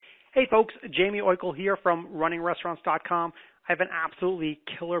Hey folks, Jamie Oikel here from runningrestaurants.com. I have an absolutely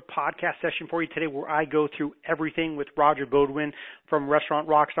killer podcast session for you today where I go through everything with Roger Beaudoin from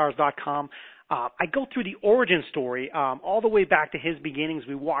restaurantrockstars.com. I go through the origin story all the way back to his beginnings.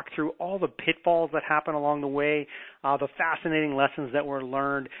 We walk through all the pitfalls that happen along the way, the fascinating lessons that were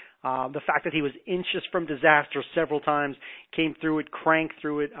learned, the fact that he was inches from disaster several times, came through it, cranked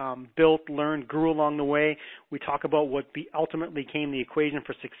through it, built, learned, grew along the way. We talk about what ultimately became the equation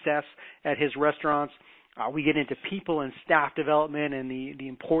for success at his restaurants. We get into people and staff development and the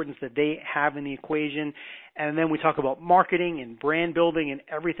importance that they have in the equation. And then we talk about marketing and brand building and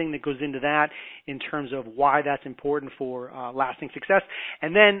everything that goes into that in terms of why that's important for lasting success.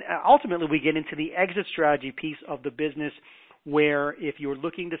 And then ultimately we get into the exit strategy piece of the business where if you're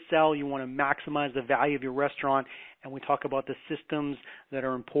looking to sell, you want to maximize the value of your restaurant. And we talk about the systems that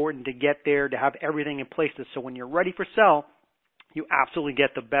are important to get there, to have everything in place so when you're ready for sell, you absolutely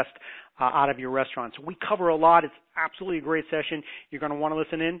get the best out of your restaurant. So we cover a lot. It's absolutely a great session. You're going to want to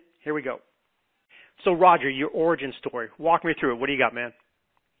listen in. Here we go. So, Roger, your origin story. Walk me through it. What do you got, man?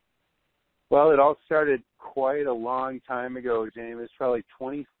 Well, it all started quite a long time ago, James. It was probably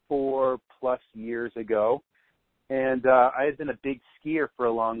 24-plus years ago. And I had been a big skier for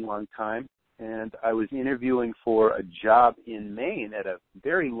a long, long time. And I was interviewing for a job in Maine at a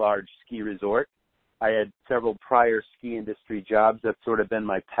very large ski resort. I had several prior ski industry jobs. That's sort of been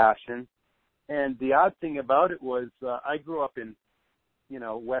my passion. And the odd thing about it was I grew up in,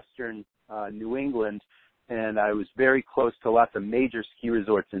 western New England, and I was very close to lots of major ski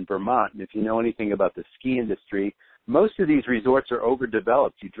resorts in Vermont. And if you know anything about the ski industry, most of these resorts are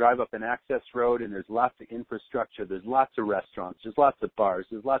overdeveloped. You drive up an access road, and there's lots of infrastructure. There's lots of restaurants. There's lots of bars.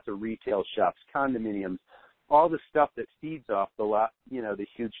 There's lots of retail shops, condominiums, all the stuff that feeds off the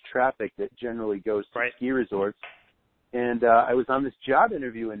huge traffic that generally goes to ski resorts. And I was on this job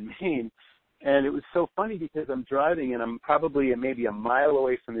interview in Maine, and it was so funny because I'm driving and I'm probably maybe a mile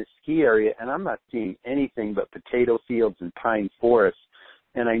away from this ski area, and I'm not seeing anything but potato fields and pine forests.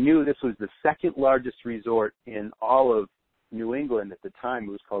 And I knew this was the second largest resort in all of New England at the time.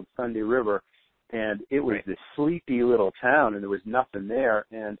 It was called Sunday River, and it was this sleepy little town, and there was nothing there.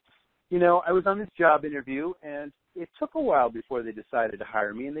 And I was on this job interview, and it took a while before they decided to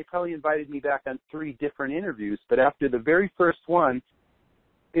hire me, and they probably invited me back on 3 different interviews. But after the very first one,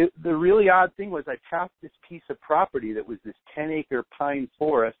 the really odd thing was I passed this piece of property that was this 10-acre pine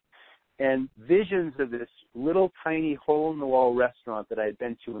forest, and visions of this little tiny hole-in-the-wall restaurant that I had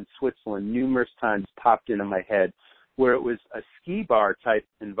been to in Switzerland numerous times popped into my head, where it was a ski bar type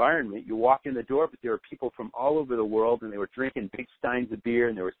environment. You walk in the door, but there were people from all over the world, and they were drinking big steins of beer,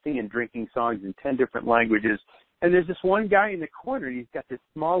 and they were singing drinking songs in 10 different languages. And there's this one guy in the corner, and he's got this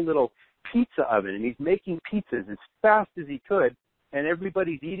small little pizza oven, and he's making pizzas as fast as he could, and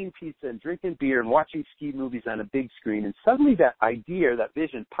everybody's eating pizza and drinking beer and watching ski movies on a big screen. And suddenly that idea, that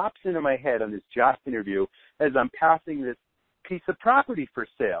vision pops into my head on this job interview as I'm passing this piece of property for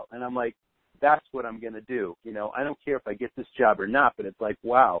sale. And I'm like, that's what I'm going to do. I don't care if I get this job or not, but it's like,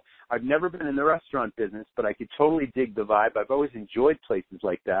 wow, I've never been in the restaurant business, but I could totally dig the vibe. I've always enjoyed places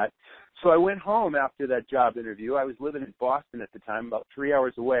like that. So I went home after that job interview. I was living in Boston at the time, about 3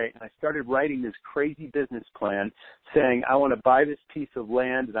 hours away, and I started writing this crazy business plan saying, I want to buy this piece of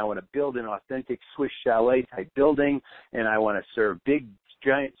land, and I want to build an authentic Swiss chalet type building, and I want to serve big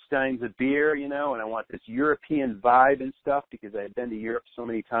giant steins of beer, and I want this European vibe and stuff because I had been to Europe so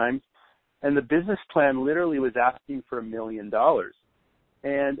many times. And the business plan literally was asking for $1 million.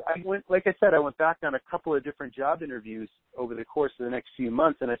 And I went back on a couple of different job interviews over the course of the next few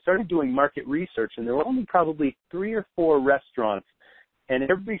months, and I started doing market research, and there were only probably 3 or 4 restaurants, and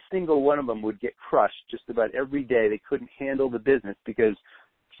every single one of them would get crushed just about every day. They couldn't handle the business because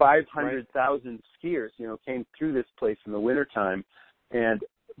 500,000 skiers, came through this place in the wintertime.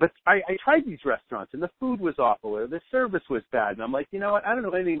 But I tried these restaurants, and the food was awful, or the service was bad. And I'm like, you know what? I don't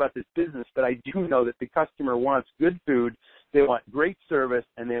know anything about this business, but I do know that the customer wants good food, they want great service,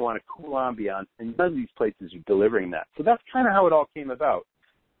 and they want a cool ambiance, and none of these places are delivering that. So that's kind of how it all came about.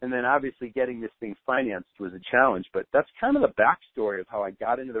 And then obviously getting this thing financed was a challenge, but that's kind of the backstory of how I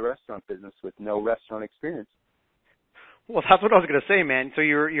got into the restaurant business with no restaurant experience. Well, that's what I was going to say, man. So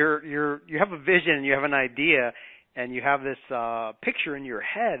you have a vision, you have an idea, and you have this picture in your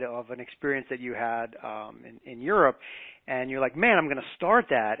head of an experience that you had in Europe, and you're like, man, I'm going to start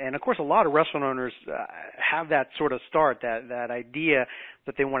that. And, of course, a lot of restaurant owners have that sort of start, that idea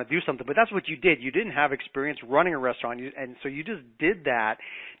that they want to do something. But that's what you did. You didn't have experience running a restaurant, and so you just did that.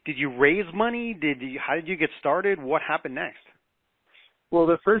 Did you raise money? How did you get started? What happened next? Well,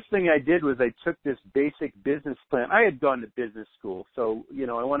 the first thing I did was I took this basic business plan. I had gone to business school, so,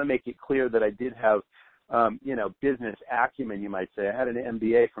 I want to make it clear that I did have, business acumen, you might say. I had an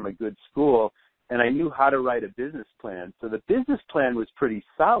MBA from a good school, and I knew how to write a business plan. So the business plan was pretty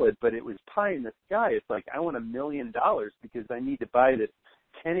solid, but it was pie in the sky. It's like, I want $1 million because I need to buy this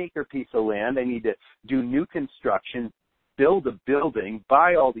 10-acre piece of land. I need to do new construction, build a building,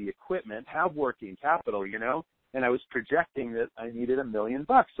 buy all the equipment, have working capital, and I was projecting that I needed $1 million.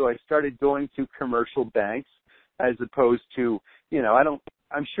 So I started going to commercial banks as opposed to,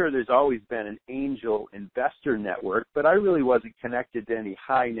 I'm sure there's always been an angel investor network, but I really wasn't connected to any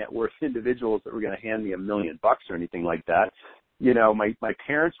high net worth individuals that were going to hand me $1 million or anything like that. My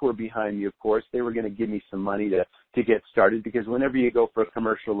parents were behind me, of course. They were going to give me some money to get started, because whenever you go for a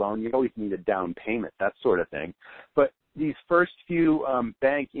commercial loan, you always need a down payment, that sort of thing. But these first few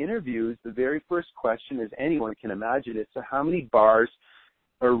bank interviews, the very first question, as anyone can imagine, is, so how many bars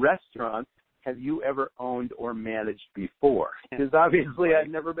or restaurants have you ever owned or managed before? Because obviously I'd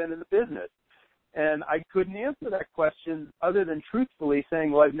never been in the business. And I couldn't answer that question other than truthfully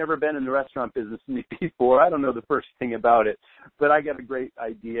saying, well, I've never been in the restaurant business before. I don't know the first thing about it, but I got a great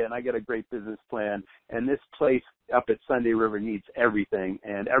idea and I got a great business plan. And this place up at Sunday River needs everything,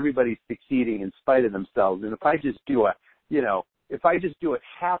 and everybody's succeeding in spite of themselves. And if I just do it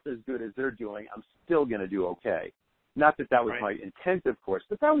half as good as they're doing, I'm still going to do okay. Not that was my intent, of course,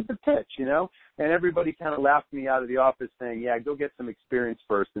 but that was the pitch, and everybody kind of laughed me out of the office saying, yeah, go get some experience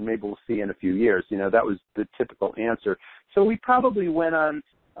first and maybe we'll see in a few years. That was the typical answer. So we probably went on,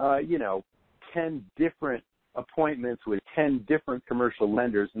 10 different appointments with 10 different commercial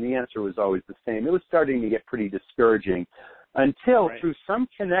lenders, and the answer was always the same. It was starting to get pretty discouraging until through some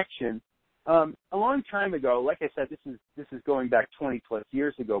connection, a long time ago, like I said, this is going back 20 plus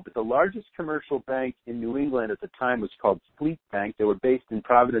years ago, but the largest commercial bank in New England at the time was called Fleet Bank. They were based in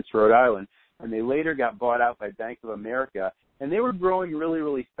Providence, Rhode Island, and they later got bought out by Bank of America, and they were growing really,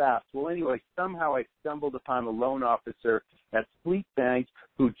 really fast. Well, anyway, somehow I stumbled upon a loan officer at Fleet Bank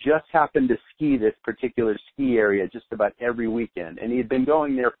who just happened to ski this particular ski area just about every weekend, and he had been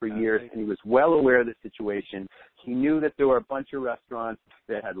going there for years, and he was well aware of the situation. He knew that there were a bunch of restaurants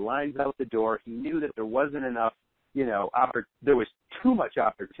that had lines out the door. He knew that there wasn't enough, there was too much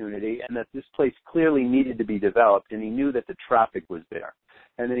opportunity, and that this place clearly needed to be developed, and he knew that the traffic was there.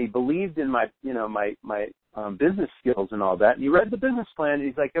 And then he believed in my business skills and all that. And he read the business plan, and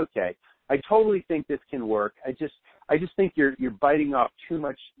he's like, okay, I totally think this can work. I just think you're biting off too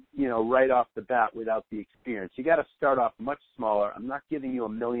much, right off the bat without the experience. You got to start off much smaller. I'm not giving you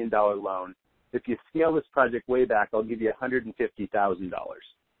 $1 million loan. If you scale this project way back, I'll give you $150,000.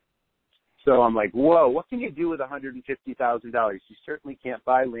 So I'm like, whoa, what can you do with $150,000? You certainly can't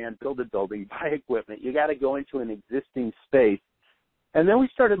buy land, build a building, buy equipment. You got to go into an existing space. And then we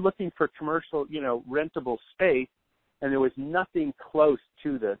started looking for commercial, rentable space, and there was nothing close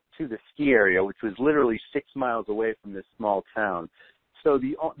to the ski area, which was literally 6 miles away from this small town. So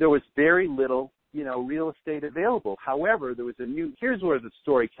there was very little, real estate available. However, there was here's where the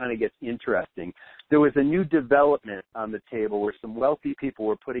story kind of gets interesting. There was a new development on the table where some wealthy people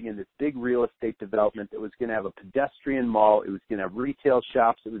were putting in this big real estate development that was going to have a pedestrian mall. It was going to have retail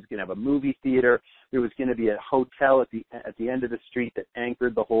shops. It was going to have a movie theater. There was going to be a hotel at the end of the street that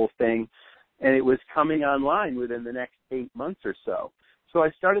anchored the whole thing. And it was coming online within the next 8 months or so. So I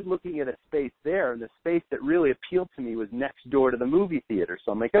started looking at a space there, and the space that really appealed to me was next door to the movie theater.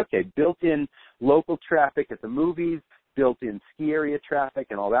 So I'm like, okay, built-in local traffic at the movies, built-in ski area traffic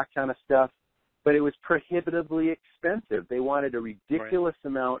and all that kind of stuff. But it was prohibitively expensive. They wanted a ridiculous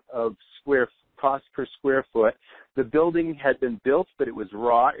amount of cost per square foot. The building had been built, but it was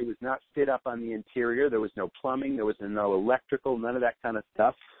raw. It was not fit up on the interior. There was no plumbing. There was no electrical, none of that kind of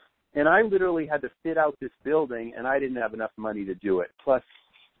stuff. And I literally had to fit out this building, and I didn't have enough money to do it. Plus,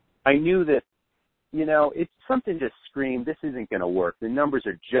 I knew that, it's something to scream, this isn't going to work. The numbers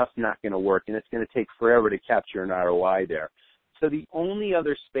are just not going to work, and it's going to take forever to capture an ROI there. So the only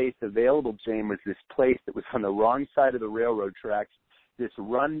other space available, James, was this place that was on the wrong side of the railroad tracks, this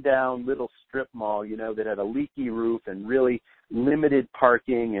rundown little strip mall, that had a leaky roof and really limited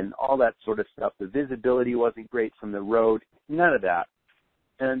parking and all that sort of stuff. The visibility wasn't great from the road, none of that.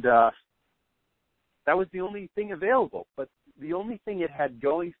 And that was the only thing available. But the only thing it had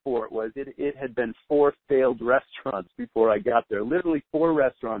going for it was it had been 4 failed restaurants before I got there. Literally 4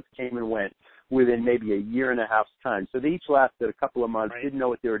 restaurants came and went within maybe a year and a half's time. So they each lasted a couple of months, didn't know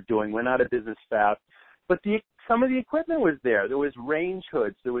what they were doing, went out of business fast. But some of the equipment was there. There was range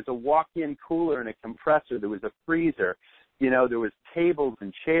hoods. There was a walk-in cooler and a compressor. There was a freezer. There was tables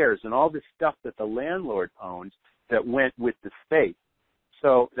and chairs and all this stuff that the landlord owned that went with the space.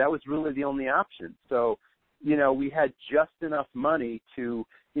 So that was really the only option. So, you know, we had just enough money to,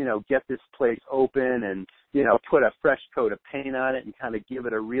 you know, get this place open and, you know, put a fresh coat of paint on it and kind of give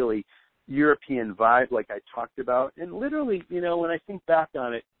it a really European vibe like I talked about. And literally, you know, when I think back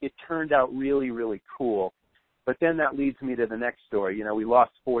on it, it turned out really, really cool. But then that leads me to the next story. You know, we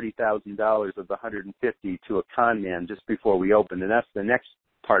lost $40,000 of the $150 to a con man just before we opened, and that's the next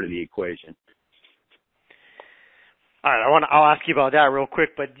part of the equation. All right, I'll ask you about that real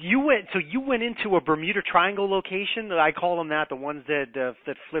quick. But you went into a Bermuda Triangle location. I call them that, the ones that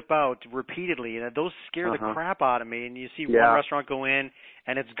flip out repeatedly, and those scare the crap out of me. And you see one restaurant go in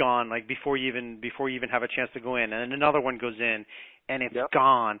and it's gone, like before you even have a chance to go in, and then another one goes in and it's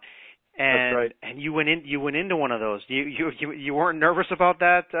gone. And that's right. And you went into one of those. You weren't nervous about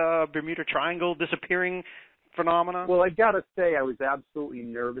that Bermuda Triangle disappearing phenomena? Well, I gotta say, I was absolutely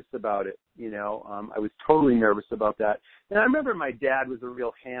nervous about it. You know, I was totally nervous about that. And I remember my dad was a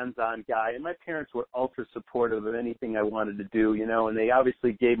real hands-on guy, and my parents were ultra supportive of anything I wanted to do. You know, and they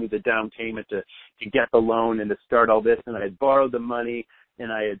obviously gave me the down payment to get the loan and to start all this. And I had borrowed the money,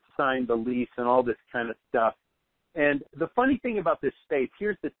 and I had signed the lease, and all this kind of stuff. And the funny thing about this space,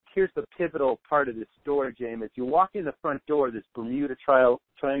 here's the pivotal part of this story, James. You walk in the front door, this Bermuda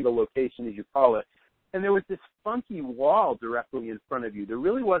Triangle location, as you call it, and there was this funky wall directly in front of you. There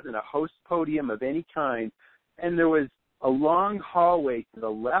really wasn't a host podium of any kind, and there was a long hallway to the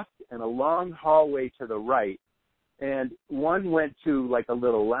left and a long hallway to the right. And one went to like a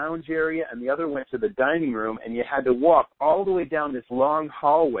little lounge area, and the other went to the dining room, and you had to walk all the way down this long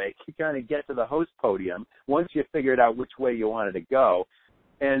hallway to kind of get to the host podium once you figured out which way you wanted to go.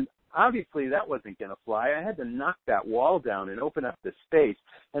 And obviously that wasn't going to fly. I had to knock that wall down and open up the space.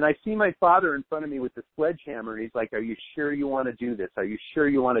 And I see my father in front of me with the sledgehammer, and he's like, "Are you sure you want to do this? Are you sure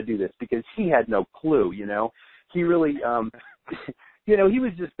you want to do this?" Because he had no clue, you know. He really, you know, he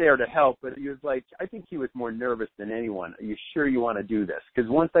was just there to help, but he was like, I think he was more nervous than anyone. "Are you sure you want to do this?" Because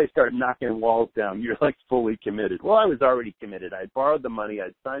once I start knocking walls down, you're like fully committed. Well, I was already committed. I borrowed the money.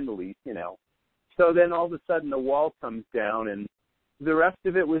 I'd signed the lease, you know. So then all of a sudden the wall comes down, and the rest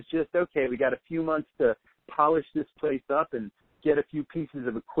of it was just, okay, we got a few months to polish this place up and get a few pieces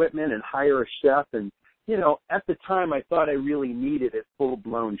of equipment and hire a chef. And, you know, at the time I thought I really needed a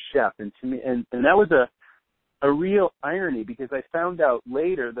full-blown chef. And to me, and that was a real irony, because I found out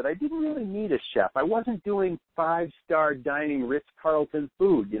later that I didn't really need a chef. I wasn't doing 5-star dining Ritz-Carlton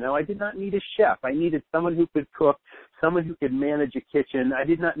food. You know, I did not need a chef. I needed someone who could cook, someone who could manage a kitchen. I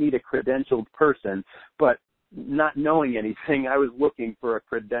did not need a credentialed person, but not knowing anything, I was looking for a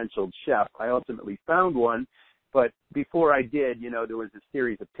credentialed chef. I ultimately found one, but before I did, you know, there was a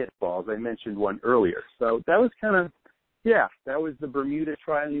series of pitfalls. I mentioned one earlier. So that was kind of, that was the Bermuda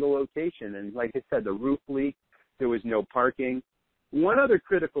Triangle location. And like I said, the roof leaked. There was no parking. One other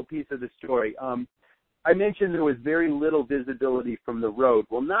critical piece of the story, I mentioned there was very little visibility from the road.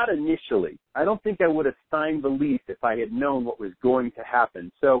 Well, not initially. I don't think I would have signed the lease if I had known what was going to happen.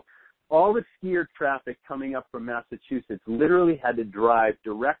 So all the skier traffic coming up from Massachusetts literally had to drive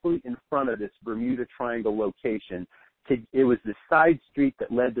directly in front of this Bermuda Triangle location. It was the side street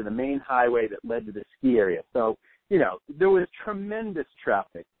that led to the main highway that led to the ski area. So, you know, there was tremendous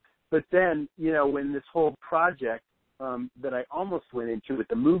traffic. But then, you know, when this whole project that I almost went into with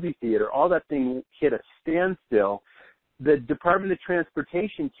the movie theater, all that thing hit a standstill, the Department of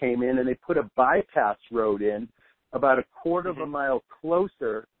Transportation came in and they put a bypass road in about a quarter of a mile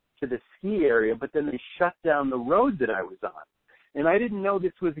closer to the ski area, but then they shut down the road that I was on. And I didn't know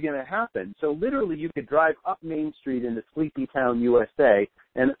this was going to happen. So literally you could drive up Main Street into Sleepy Town, USA,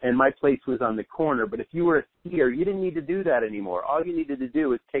 and my place was on the corner. But if you were a skier, you didn't need to do that anymore. All you needed to do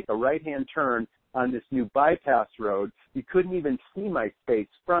was take a right-hand turn on this new bypass road. You couldn't even see my space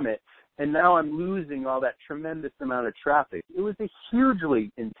from it. And now I'm losing all that tremendous amount of traffic. It was a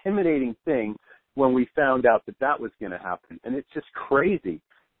hugely intimidating thing when we found out that that was going to happen. And it's just crazy.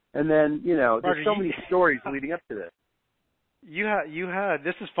 And then, you know, there's so many stories leading up to this. You had.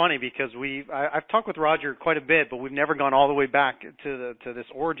 This is funny because I've talked with Roger quite a bit, but we've never gone all the way back to this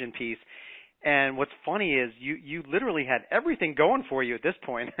origin piece. And what's funny is you literally had everything going for you at this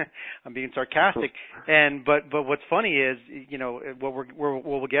point. I'm being sarcastic. But what's funny is, you know, what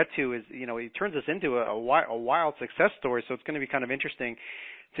we'll get to is, you know, it turns this into a wild success story. So it's going to be kind of interesting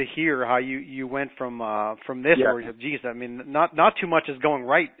to hear how you went from this. Yeah. Or, geez, I mean, not too much is going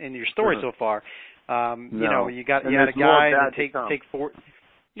right in your story so far. No. You know, you had a guy that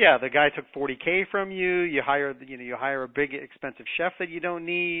the guy took $40K from you. You hire a big expensive chef that you don't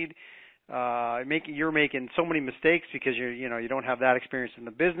need. You're making so many mistakes because you don't have that experience in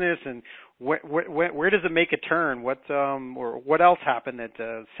the business. And where does it make a turn? Or what else happened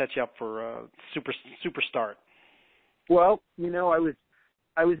that set you up for a super start? Well,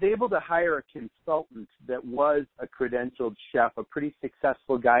 I was able to hire a consultant that was a credentialed chef, a pretty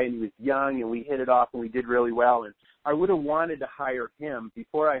successful guy, and he was young, and we hit it off, and we did really well. And I would have wanted to hire him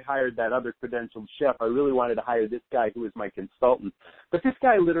before I hired that other credentialed chef. I really wanted to hire this guy who was my consultant. But this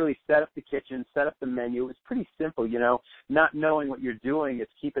guy literally set up the kitchen, set up the menu. It was pretty simple, not knowing what you're doing.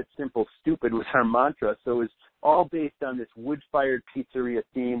 It's keep it simple, stupid was our mantra. So it was all based on this wood-fired pizzeria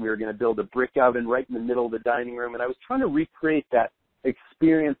theme. We were going to build a brick oven right in the middle of the dining room, and I was trying to recreate that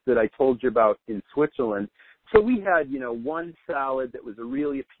experience that I told you about in Switzerland. So we had, one salad that was a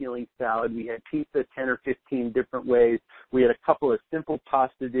really appealing salad. We had pizza 10 or 15 different ways. We had a couple of simple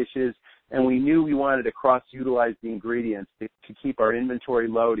pasta dishes, and we knew we wanted to cross-utilize the ingredients to keep our inventory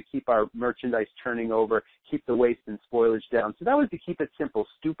low, to keep our merchandise turning over, keep the waste and spoilage down. So that was the keep it simple,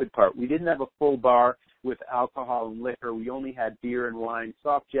 stupid part. We didn't have a full bar with alcohol and liquor. We only had beer and wine,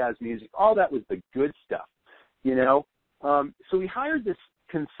 soft jazz music. All that was the good stuff, So we hired this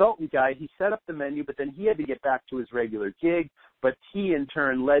consultant guy. He set up the menu, but then he had to get back to his regular gig. But he, in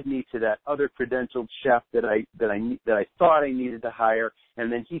turn, led me to that other credentialed chef that I thought I needed to hire,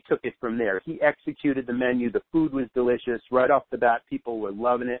 and then he took it from there. He executed the menu. The food was delicious. Right off the bat, people were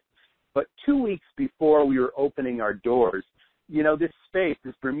loving it. But 2 weeks before we were opening our doors, this space,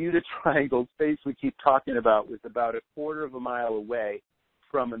 this Bermuda Triangle space we keep talking about, was about a quarter of a mile away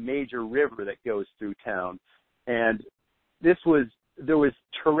from a major river that goes through town. And there was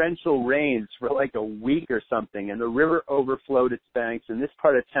torrential rains for like a week or something, and the river overflowed its banks, and this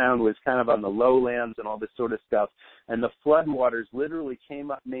part of town was kind of on the lowlands and all this sort of stuff, and the floodwaters literally came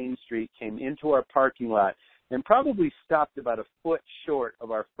up Main Street, came into our parking lot, and probably stopped about a foot short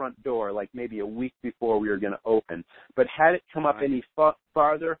of our front door, like maybe a week before we were going to open. But had it come up any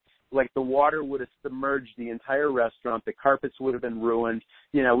farther, like the water would have submerged the entire restaurant. The carpets would have been ruined.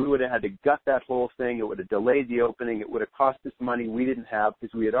 We would have had to gut that whole thing. It would have delayed the opening. It would have cost us money we didn't have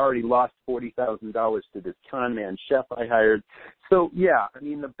because we had already lost $40,000 to this con man chef I hired. So,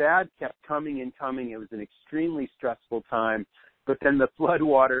 the bad kept coming and coming. It was an extremely stressful time. But then the flood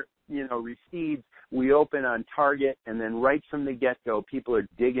water, recedes. We open on target, and then right from the get-go, people are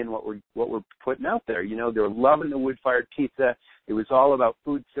digging what we're putting out there. They're loving the wood-fired pizza. It was all about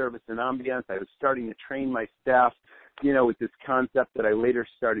food service and ambiance. I was starting to train my staff, with this concept that I later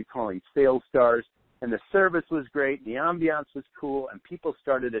started calling sales stars. And the service was great, the ambiance was cool, and people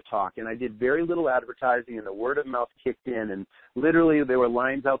started to talk. And I did very little advertising, and the word of mouth kicked in. And literally, there were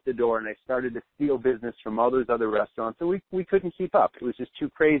lines out the door, and I started to steal business from all those other restaurants. So we couldn't keep up. It was just too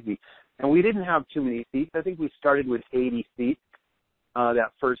crazy. And we didn't have too many seats. I think we started with 80 seats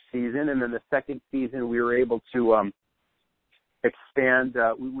that first season. And then the second season, we were able to expand.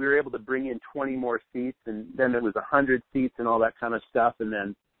 We were able to bring in 20 more seats, and then there was 100 seats and all that kind of stuff. And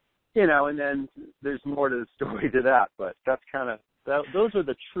then and then there's more to the story to that, but that's those are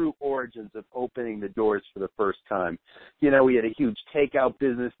the true origins of opening the doors for the first time. We had a huge takeout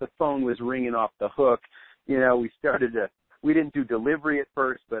business. The phone was ringing off the hook. We didn't do delivery at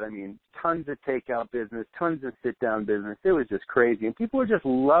first, but tons of takeout business, tons of sit-down business. It was just crazy. And people were just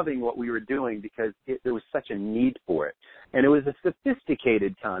loving what we were doing because there was such a need for it. And it was a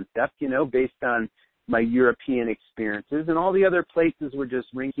sophisticated concept, based on my European experiences, and all the other places were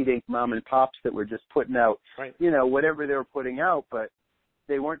just rinky-dink mom and pops that were just putting out, whatever they were putting out, but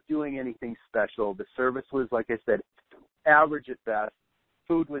they weren't doing anything special. The service was, like I said, average at best.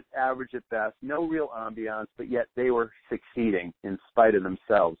 Food was average at best. No real ambiance, but yet they were succeeding in spite of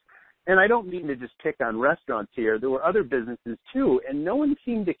themselves. And I don't mean to just pick on restaurants here. There were other businesses too, and no one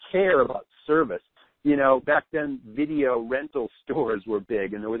seemed to care about service. Back then, video rental stores were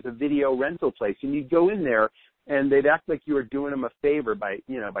big, and there was a video rental place, and you'd go in there, and they'd act like you were doing them a favor by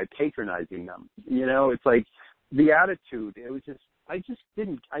patronizing them. It's like the attitude. It was just, I just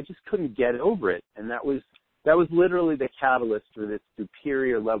couldn't get over it, and that was literally the catalyst for this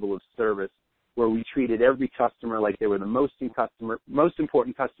superior level of service, where we treated every customer like they were the most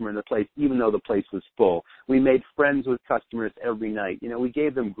important customer in the place, even though the place was full. We made friends with customers every night. We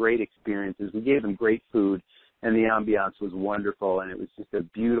gave them great experiences. We gave them great food, and the ambiance was wonderful, and it was just a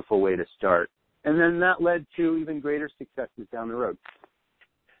beautiful way to start. And then that led to even greater successes down the road.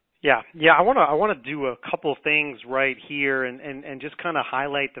 Yeah. I want to do a couple things right here, and just kind of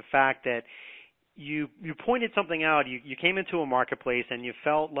highlight the fact that you pointed something out. You came into a marketplace and you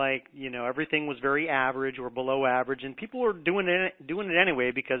felt like everything was very average or below average, and people were doing it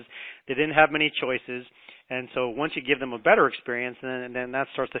anyway because they didn't have many choices. And so once you give them a better experience, then that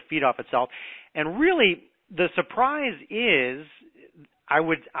starts to feed off itself. And really, the surprise is, I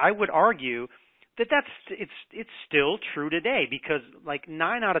would argue that it's still true today, because like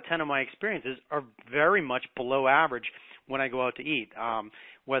 9 out of 10 of my experiences are very much below average when I go out to eat.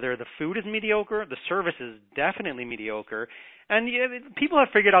 Whether the food is mediocre, the service is definitely mediocre. And people have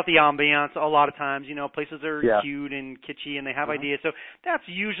figured out the ambiance a lot of times. Places are cute and kitschy, and they have ideas. So that's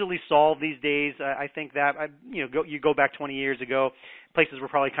usually solved these days. I think that you go back 20 years ago, places were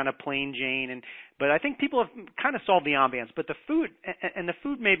probably kind of plain Jane, but I think people have kind of solved the ambiance. But the food and the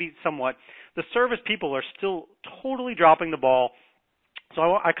food maybe somewhat. The service people are still totally dropping the ball. So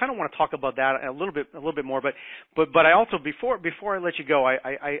I kind of want to talk about that a little bit more. But I also before I let you go,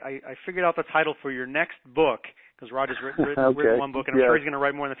 I figured out the title for your next book, because Roger's written one book, and I'm sure he's going to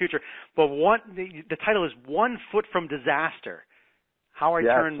write more in the future. But the title is "One Foot from Disaster." How I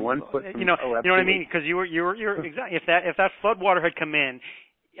turned, 1 foot from, you know what I mean? Because you're exactly, if that floodwater had come in,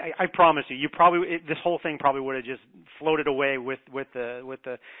 I promise you, this whole thing probably would have just floated away with the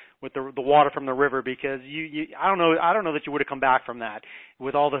water from the river, because I don't know that you would have come back from that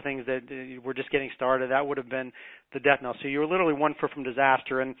with all the things that were just getting started. That would have been the death knell. So you were literally 1 foot from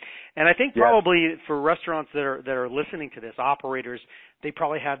disaster, and I think probably for restaurants that are listening to this, operators, they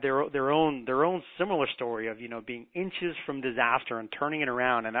probably have their own similar story of being inches from disaster and turning it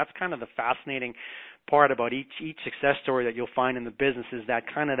around. And that's kind of the fascinating part about each success story that you'll find in the business, is that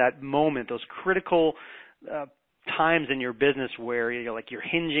kind of that moment, those critical times in your business where you're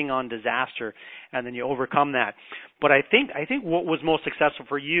hinging on disaster, and then you overcome that. But I think what was most successful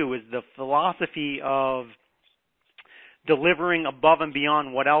for you is the philosophy of delivering above and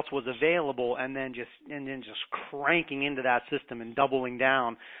beyond what else was available, and then just cranking into that system and doubling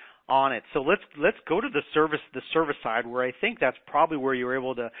down on it. So let's go to the service side, where I think that's probably where you were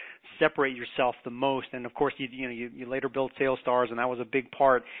able to separate yourself the most. And of course, you later built Sales Stars, and that was a big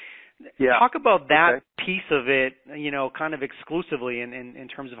part. Yeah. Talk about that piece of it, kind of exclusively in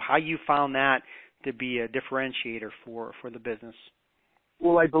terms of how you found that to be a differentiator for the business.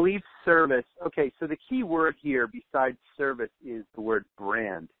 Well, I believe service. Okay, so the key word here besides service is the word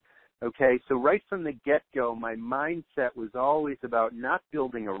brand. Okay, so right from the get-go, my mindset was always about not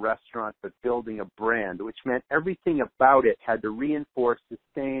building a restaurant, but building a brand, which meant everything about it had to reinforce,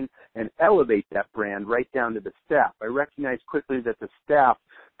 sustain, and elevate that brand right down to the staff. I recognized quickly that the staff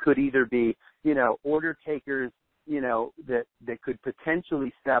could either be, order takers, that could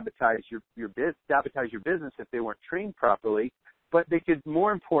potentially sabotage your business if they weren't trained properly, but they could,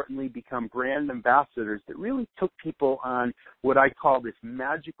 more importantly, become brand ambassadors that really took people on what I call this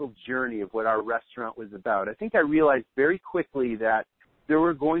magical journey of what our restaurant was about. I think I realized very quickly that there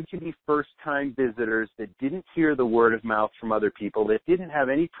were going to be first-time visitors that didn't hear the word of mouth from other people, that didn't have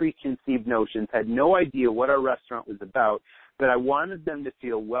any preconceived notions, had no idea what our restaurant was about, but I wanted them to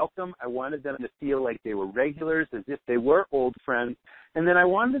feel welcome. I wanted them to feel like they were regulars, as if they were old friends, and then I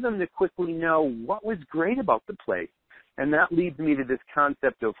wanted them to quickly know what was great about the place. And that leads me to this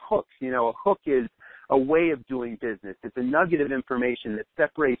concept of hooks. A hook is a way of doing business. It's a nugget of information that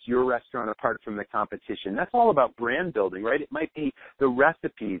separates your restaurant apart from the competition. That's all about brand building, right? It might be the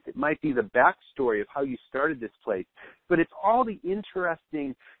recipes. It might be the backstory of how you started this place. But it's all the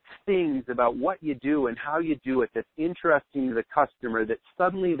interesting things about what you do and how you do it that's interesting to the customer, that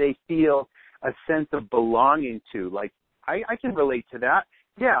suddenly they feel a sense of belonging to. Like, I can relate to that.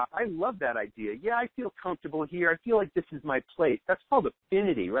 Yeah, I love that idea. Yeah, I feel comfortable here. I feel like this is my place. That's called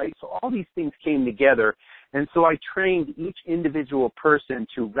affinity, right? So all these things came together, and so I trained each individual person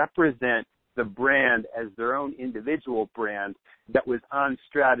to represent the brand as their own individual brand that was on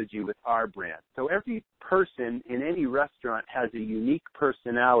strategy with our brand. So every person in any restaurant has a unique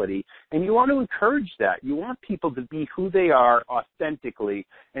personality, and you want to encourage that. You want people to be who they are authentically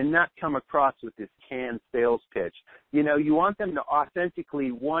and not come across with this canned sales pitch. You want them to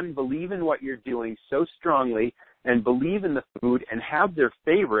authentically, one, believe in what you're doing so strongly and believe in the food and have their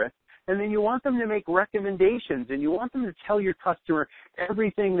favorites. And then you want them to make recommendations, and you want them to tell your customer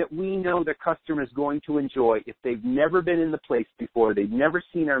everything that we know the customer is going to enjoy. If they've never been in the place before, they've never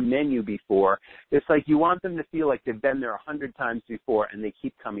seen our menu before, it's like you want them to feel like they've been there 100 times before and they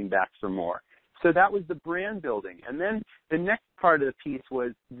keep coming back for more. So that was the brand building. And then the next part of the piece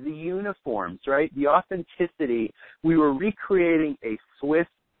was the uniforms, right? The authenticity. We were recreating a Swiss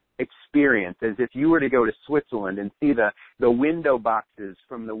experience, as if you were to go to Switzerland and see the window boxes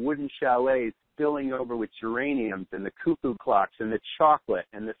from the wooden chalets spilling over with geraniums and the cuckoo clocks and the chocolate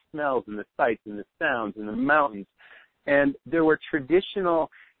and the smells and the sights and the sounds and the mountains. And there were traditional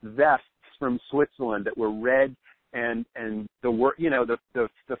vests from Switzerland that were red and the work,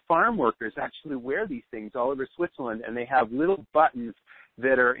 the farm workers actually wear these things all over Switzerland, and they have little buttons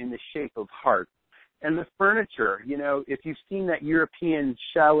that are in the shape of hearts. And the furniture, if you've seen that European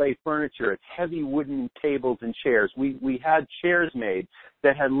chalet furniture, it's heavy wooden tables and chairs. We had chairs made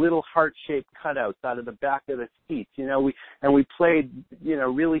that had little heart-shaped cutouts out of the back of the seats. We played,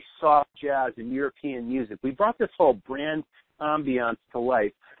 really soft jazz and European music. We brought this whole brand ambiance to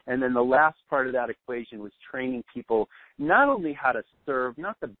life. And then the last part of that equation was training people not only how to serve,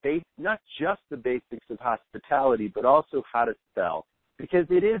 not just the basics of hospitality, but also how to sell. Because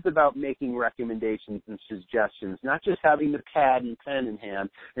it is about making recommendations and suggestions, not just having the pad and pen in hand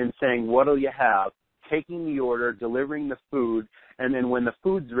and saying, what'll you have, taking the order, delivering the food, and then when the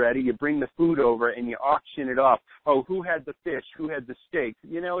food's ready, you bring the food over and you auction it off. Oh, who had the fish? Who had the steak?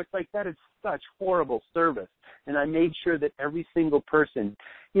 It's like that is such horrible service. And I made sure that every single person,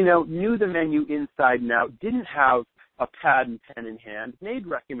 knew the menu inside and out, didn't have a pad and pen in hand, made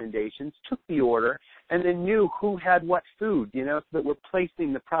recommendations, took the order, and then knew who had what food, so that we're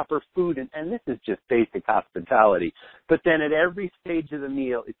placing the proper food. And this is just basic hospitality. But then at every stage of the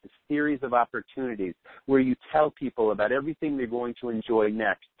meal, it's a series of opportunities where you tell people about everything they're going to enjoy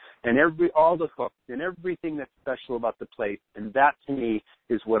next, and all the hooks and everything that's special about the place. And that, to me,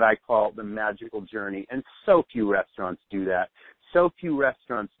 is what I call the magical journey. And so few restaurants do that. So few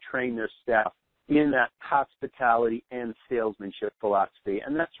restaurants train their staff in that hospitality and salesmanship philosophy.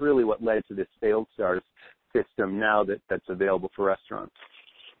 And that's really what led to this Sales Stars system now that's available for restaurants.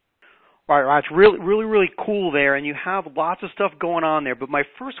 Right. It's really, really, really cool there, and you have lots of stuff going on there. But my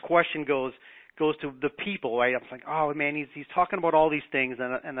first question goes to the people, right? I'm like, oh man, he's talking about all these things,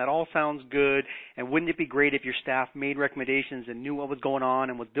 and that all sounds good. And wouldn't it be great if your staff made recommendations and knew what was going on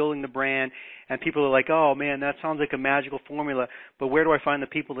and was building the brand? And people are like, oh man, that sounds like a magical formula. But where do I find the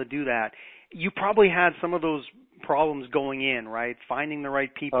people to do that? You probably had some of those problems going in, right? Finding the right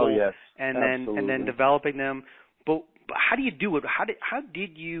people, oh, yes, and absolutely. then developing them. But how do you do it? How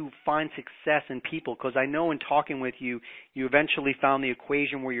did you find success in people? Because I know in talking with you, you eventually found the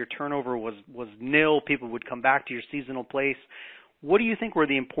equation where your turnover was nil. People would come back to your seasonal place. What do you think were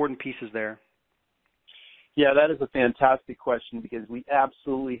the important pieces there? Yeah, that is a fantastic question, because we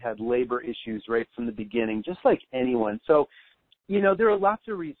absolutely had labor issues right from the beginning, just like anyone. So, there are lots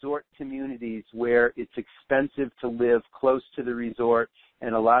of resort communities where it's expensive to live close to the resort,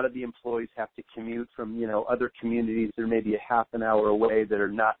 and a lot of the employees have to commute from, other communities that are maybe a half an hour away that are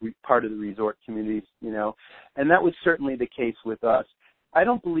not part of the resort communities, and that was certainly the case with us. I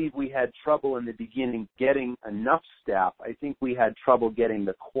don't believe we had trouble in the beginning getting enough staff. I think we had trouble getting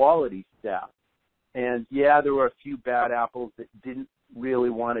the quality staff. And yeah, there were a few bad apples that didn't really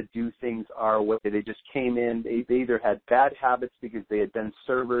want to do things our way. They just came in. They either had bad habits because they had been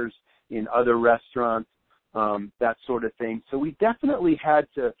servers in other restaurants, that sort of thing. So we definitely had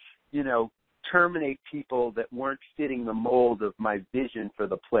to, terminate people that weren't fitting the mold of my vision for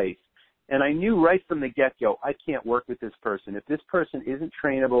the place. And I knew right from the get-go, I can't work with this person. If this person isn't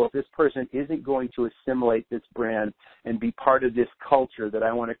trainable, if this person isn't going to assimilate this brand and be part of this culture that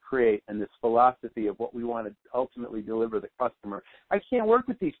I want to create and this philosophy of what we want to ultimately deliver the customer, I can't work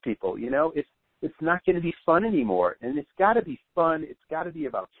with these people. It's not going to be fun anymore. And it's got to be fun. It's got to be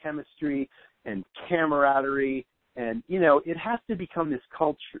about chemistry and camaraderie. And, it has to become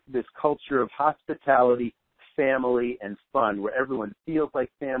this culture of hospitality, family, and fun, where everyone feels like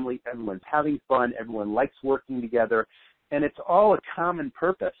family, everyone's having fun, everyone likes working together, and it's all a common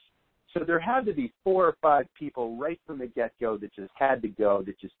purpose. So there had to be 4 or 5 people right from the get-go that just had to go,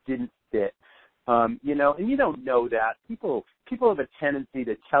 that just didn't fit. And you don't know that. People have a tendency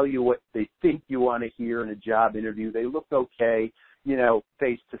to tell you what they think you want to hear in a job interview. They look okay,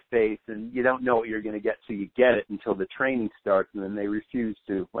 face to face, and you don't know what you're going to get till you get it until the training starts, and then they refuse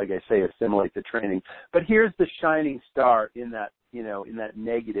to, like I say, assimilate the training. But here's the shining star in that, in that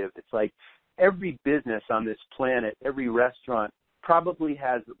negative. It's like every business on this planet, every restaurant probably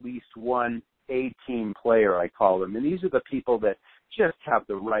has at least one A-team player, I call them. And these are the people that just have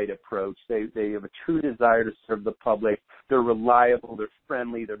the right approach. They have a true desire to serve the public. They're reliable. They're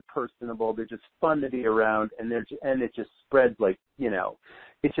friendly. They're personable. They're just fun to be around. And it just spreads like,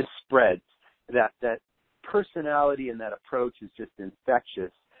 it just spreads. That personality and that approach is just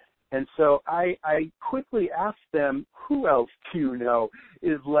infectious. And so I quickly asked them, who else do you know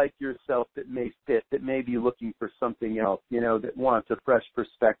is like yourself that may fit, that may be looking for something else, that wants a fresh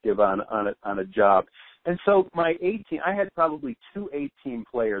perspective on a job. And so my A-team, I had probably 2 A-team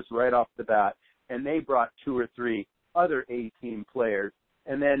players right off the bat, and they brought 2 or 3 other A-team players.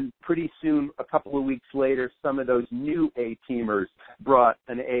 And then pretty soon, a couple of weeks later, some of those new A-teamers brought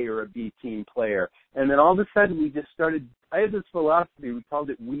an A or a B team player. And then all of a sudden we just started, I had this philosophy, we called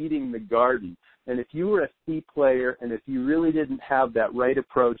it weeding the garden. And if you were a C player and if you really didn't have that right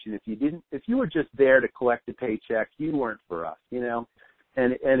approach and if you were just there to collect a paycheck, you weren't for us, you know?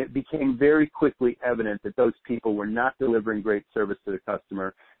 And it became very quickly evident that those people were not delivering great service to the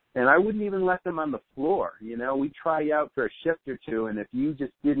customer. And I wouldn't even let them on the floor. You know, we'd try you out for a shift or two, and if you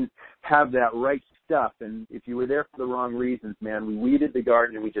just didn't have that right stuff, and if you were there for the wrong reasons, man, we weeded the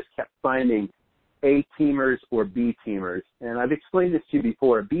garden and we just kept finding A-teamers or B-teamers. And I've explained this to you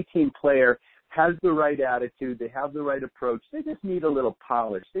before. A B-team player has the right attitude. They have the right approach. They just need a little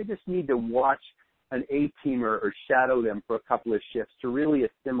polish. They just need to watch an A-teamer or shadow them for a couple of shifts to really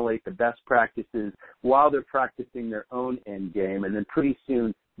assimilate the best practices while they're practicing their own end game. And then pretty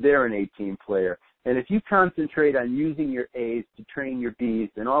soon they're an A-team player. And if you concentrate on using your A's to train your B's,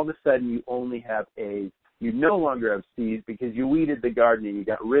 then all of a sudden you only have A's. You no longer have C's because you weeded the garden and you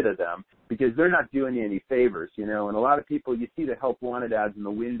got rid of them because they're not doing you any favors, you know. And a lot of people, you see the help wanted ads in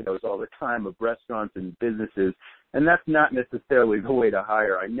the windows all the time of restaurants and businesses, and that's not necessarily the way to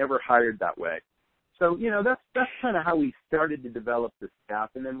hire. I never hired that way. So, you know, that's kind of how we started to develop the staff.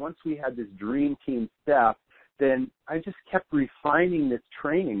 And then once we had this dream team staff, then I just kept refining this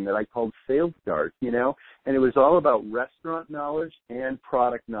training that I called Sales Stars, you know, and it was all about restaurant knowledge and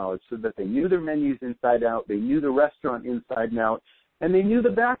product knowledge so that they knew their menus inside out, they knew the restaurant inside and out, and they knew the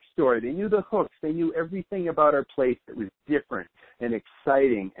backstory, they knew the hooks, they knew everything about our place that was different and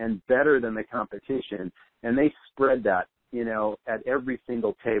exciting and better than the competition, and they spread that, you know, at every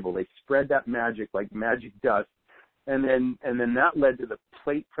single table. They spread that magic like magic dust. And then that led to the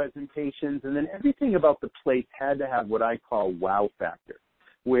plate presentations, and then everything about the plate had to have what I call wow factor,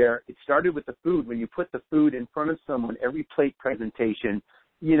 where it started with the food. When you put the food in front of someone, every plate presentation,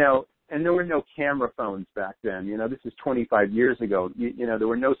 you know, and there were no camera phones back then. You know, this is 25 years ago. You know, there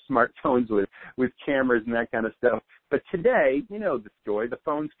were no smartphones with cameras and that kind of stuff. But today, you know the story. The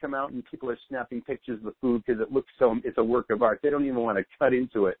phones come out and people are snapping pictures of the food because it looks so, it's a work of art. They don't even want to cut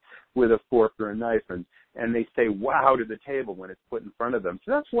into it with a fork or a knife. And they say wow to the table when it's put in front of them.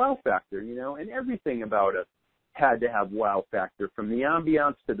 So that's wow factor, you know, and everything about us had to have wow factor, from the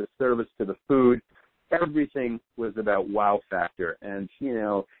ambiance to the service to the food. Everything was about wow factor. And, you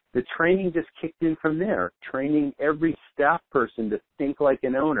know, the training just kicked in from there, training every staff person to think like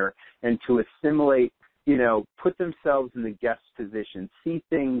an owner and to assimilate, you know, put themselves in the guest position, see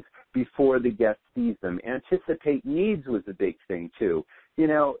things before the guest sees them. Anticipate needs was a big thing, too. You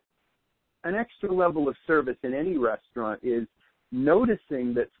know, an extra level of service in any restaurant is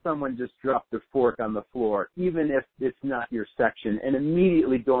noticing that someone just dropped their fork on the floor, even if it's not your section, and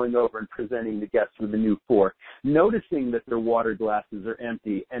immediately going over and presenting the guests with a new fork, noticing that their water glasses are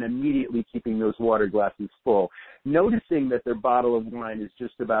empty and immediately keeping those water glasses full, noticing that their bottle of wine is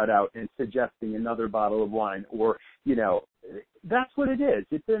just about out and suggesting another bottle of wine, or, you know, that's what it is.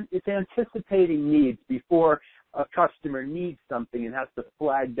 It's anticipating needs before a customer needs something and has to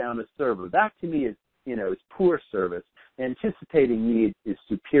flag down a server. That to me is, you know, is poor service. Anticipating needs is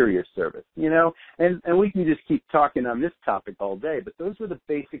superior service, you know, and we can just keep talking on this topic all day, but those were the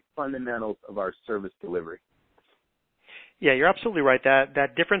basic fundamentals of our service delivery. Yeah, you're absolutely right.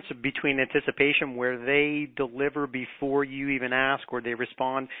 That difference between anticipation, where they deliver before you even ask, or they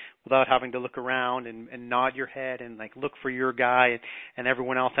respond without having to look around and nod your head and like look for your guy, and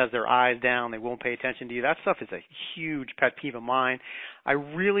everyone else has their eyes down, they won't pay attention to you. That stuff is a huge pet peeve of mine. I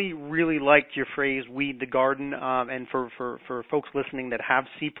really, really liked your phrase, weed the garden, and for folks listening that have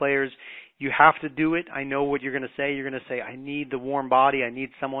C players, you have to do it. I know what you're going to say. You're going to say, I need the warm body. I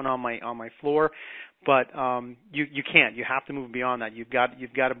need someone on my floor. But you can't. You have to move beyond that. You've got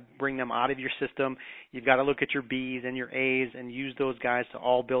to bring them out of your system. You've got to look at your B's and your A's and use those guys to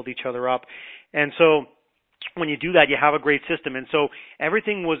all build each other up. And so when you do that, you have a great system. And so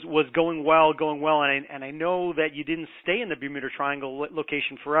everything was going well. And I know that you didn't stay in the Bermuda Triangle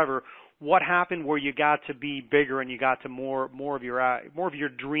location forever. What happened where you got to be bigger and you got to more of your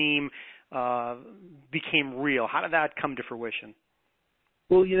dream became real? How did that come to fruition?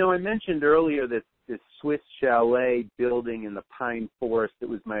 Well, you know, I mentioned earlier that this Swiss chalet building in the pine forest that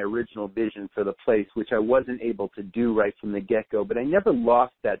was my original vision for the place, which I wasn't able to do right from the get-go, but I never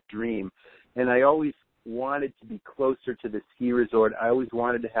lost that dream. And I always wanted to be closer to the ski resort. I always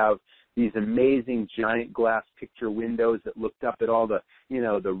wanted to have these amazing giant glass picture windows that looked up at all the, you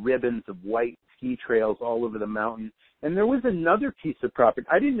know, the ribbons of white ski trails all over the mountain. And there was another piece of property.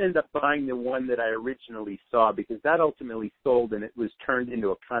 I didn't end up buying the one that I originally saw because that ultimately sold and it was turned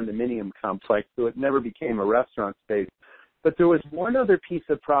into a condominium complex, so it never became a restaurant space. But there was one other piece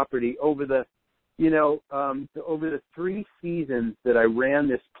of property over the 3 seasons that I ran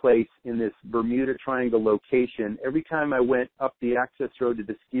this place in this Bermuda Triangle location. Every time I went up the access road to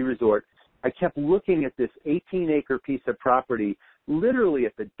the ski resort, I kept looking at this 18-acre piece of property literally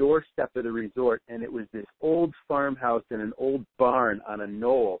at the doorstep of the resort, and it was this old farmhouse and an old barn on a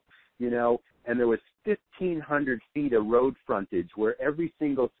knoll, and there was 1,500 feet of road frontage where every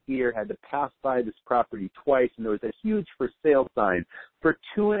single skier had to pass by this property twice, and there was a huge for sale sign. For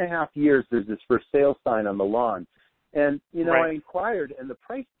 2.5 years, there's this for sale sign on the lawn. And, right. I inquired, and the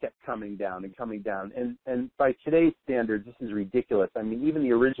price kept coming down and coming down. And by today's standards, this is ridiculous. I mean, even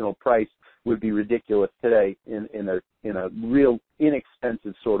the original price would be ridiculous today in a real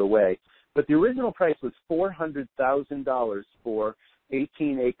inexpensive sort of way. But the original price was $400,000 for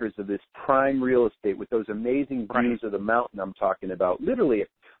 18 acres of this prime real estate with those amazing views of the mountain I'm talking about, literally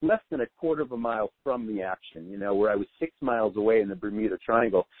less than a quarter of a mile from the action, where I was 6 miles away in the Bermuda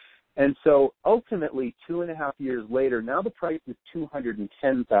Triangle. And so ultimately, 2.5 years later, now the price is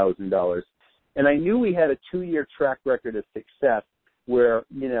 $210,000. And I knew we had a 2-year track record of success where,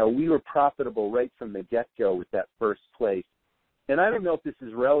 we were profitable right from the get-go with that first place. And I don't know if this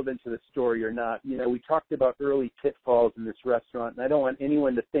is relevant to the story or not. We talked about early pitfalls in this restaurant, and I don't want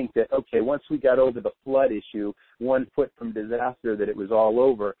anyone to think that, okay, once we got over the flood issue, 1 foot from disaster, that it was all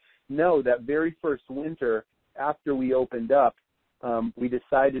over. No, that very first winter after we opened up, we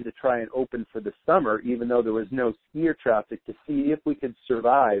decided to try and open for the summer, even though there was no skier traffic, to see if we could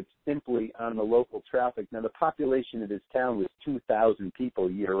survive simply on the local traffic. Now, the population of this town was 2,000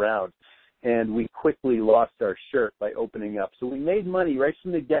 people year-round, and we quickly lost our shirt by opening up. So we made money right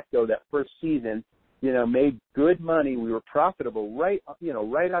from the get-go that first season, made good money. We were profitable right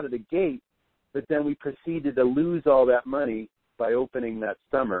out of the gate, but then we proceeded to lose all that money by opening that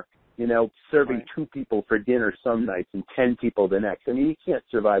summer. Serving 2 people for dinner some nights and 10 people the next. I mean, you can't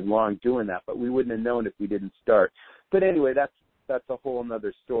survive long doing that, but we wouldn't have known if we didn't start. But anyway, that's a whole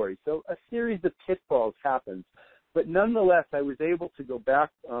other story. So a series of pitfalls happens. But nonetheless, I was able to go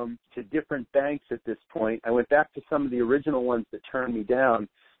back to different banks at this point. I went back to some of the original ones that turned me down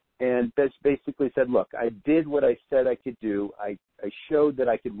and basically said, look, I did what I said I could do. I showed that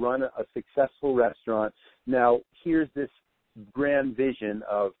I could run a successful restaurant. Now, here's this grand vision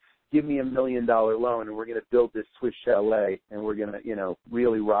of, give me $1 million loan and we're going to build this Swiss chalet and we're going to,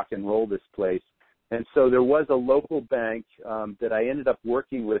 really rock and roll this place. And so there was a local bank that I ended up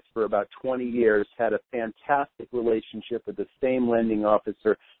working with for about 20 years, had a fantastic relationship with the same lending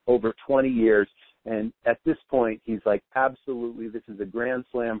officer over 20 years. And at this point, he's like, absolutely, this is a grand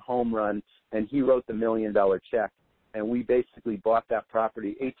slam home run. And he wrote the $1 million check. And we basically bought that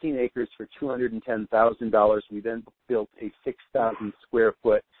property, 18 acres for $210,000. We then built a 6,000 square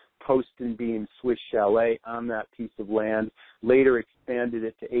foot post and beam Swiss chalet on that piece of land, later expanded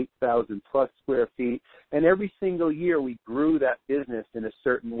it to 8,000 plus square feet. And every single year we grew that business in a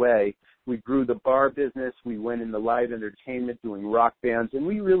certain way. We grew the bar business. We went into live entertainment doing rock bands, and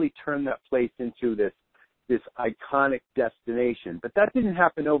we really turned that place into this iconic destination. But that didn't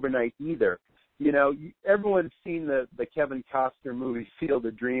happen overnight either. Everyone's seen the Kevin Costner movie Field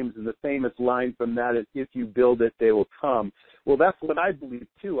of Dreams, and the famous line from that is, if you build it, they will come. Well, that's what I believe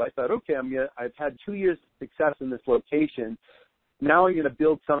too. I thought, okay, I've had 2 years of success in this location. Now I'm going to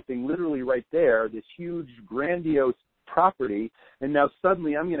build something literally right there, this huge, grandiose property, and now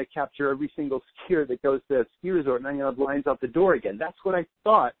suddenly I'm going to capture every single skier that goes to a ski resort, and I'm going to have lines out the door again. That's what I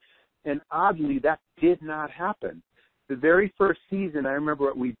thought, and oddly, that did not happen. The very first season, I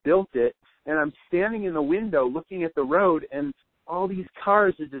remember we built it, and I'm standing in the window looking at the road, and all these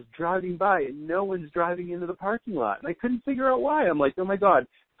cars are just driving by, and no one's driving into the parking lot. And I couldn't figure out why. I'm like, oh, my God,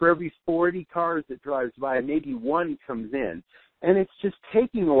 for every 40 cars that drives by, maybe one comes in. And it's just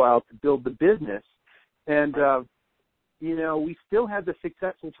taking a while to build the business. And, we still had the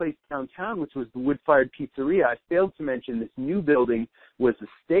successful place downtown, which was the Wood-Fired Pizzeria. I failed to mention this new building was a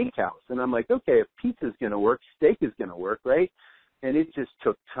steakhouse. And I'm like, okay, if pizza's going to work, steak is going to work, right? And it just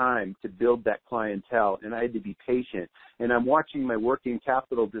took time to build that clientele, and I had to be patient. And I'm watching my working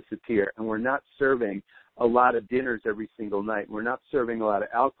capital disappear, and we're not serving a lot of dinners every single night. We're not serving a lot of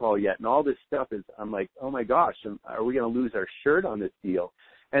alcohol yet. And all this stuff is, I'm like, oh, my gosh, are we going to lose our shirt on this deal?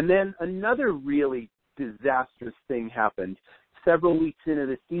 And then another really disastrous thing happened. Several weeks into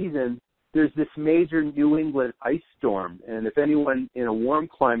the season, there's this major New England ice storm. And if anyone in a warm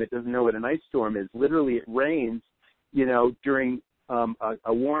climate doesn't know what an ice storm is, literally it rains, during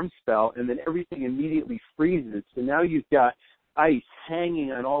a warm spell, and then everything immediately freezes. So now you've got ice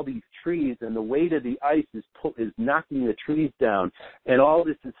hanging on all these trees, and the weight of the ice is knocking the trees down, and all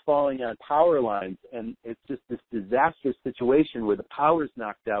this is falling on power lines, and it's just this disastrous situation where the power's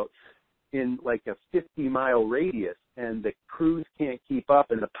knocked out in like a 50-mile radius, and the crews can't keep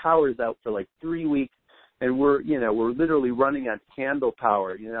up, and the power's out for like 3 weeks, and we're literally running on candle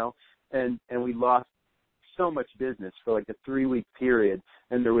power, and we lost so much business for like a 3-week period,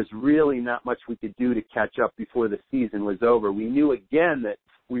 and there was really not much we could do to catch up before the season was over. We knew again that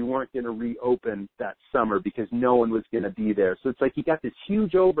we weren't going to reopen that summer because no one was going to be there. So it's like you got this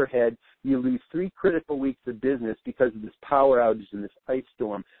huge overhead, you lose 3 critical weeks of business because of this power outage and this ice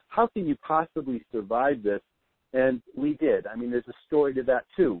storm. How can you possibly survive this? And we did. I mean, there's a story to that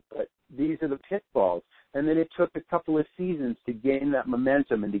too, but these are the pitfalls. And then it took a couple of seasons to gain that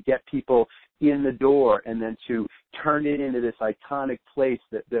momentum and to get people in the door, and then to turn it into this iconic place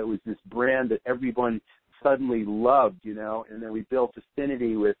that was this brand that everyone suddenly loved, and then we built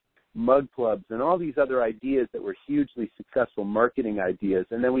Affinity with mug clubs and all these other ideas that were hugely successful marketing ideas.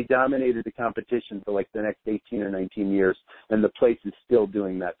 And then we dominated the competition for like the next 18 or 19 years, and the place is still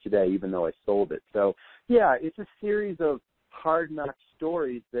doing that today, even though I sold it. So, yeah, it's a series of hard knock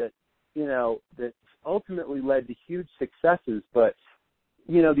stories that ultimately led to huge successes, but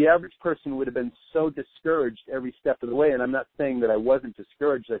the average person would have been so discouraged every step of the way, and I'm not saying that I wasn't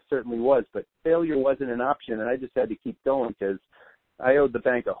discouraged, I certainly was, but failure wasn't an option, and I just had to keep going because I owed the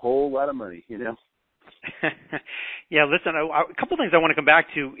bank a whole lot of money, Yeah, listen, a couple of things I want to come back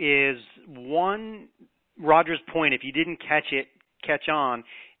to is, one, Roger's point, if you didn't catch on,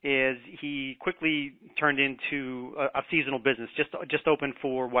 is he quickly turned into a seasonal business. Just open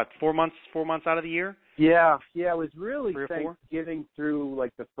for what, 4 months out of the year? Yeah, it was really Thanksgiving through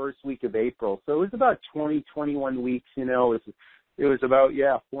like the first week of April. So it was about 21 weeks, It was about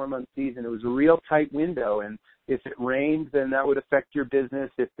 4-month season. It was a real tight window, and if it rained, then that would affect your business.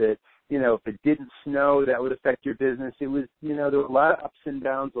 If it didn't snow, that would affect your business. It was, there were a lot of ups and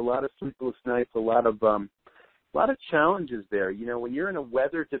downs, a lot of sleepless nights, a lot of challenges there. When you're in a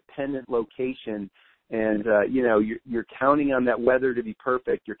weather-dependent location and, you're counting on that weather to be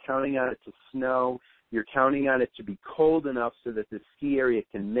perfect, you're counting on it to snow, you're counting on it to be cold enough so that the ski area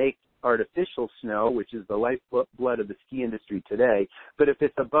can make artificial snow, which is the lifeblood of the ski industry today. But if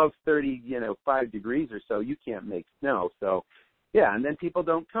it's above 5 degrees or so, you can't make snow. So, yeah, and then people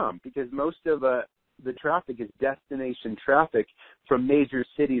don't come because most of the traffic is destination traffic from major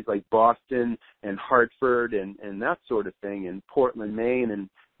cities like Boston and Hartford and that sort of thing, and Portland, Maine. And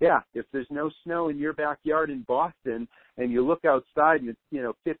yeah, if there's no snow in your backyard in Boston and you look outside and it's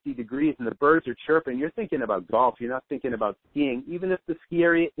 50 degrees and the birds are chirping, you're thinking about golf. You're not thinking about skiing, even if the ski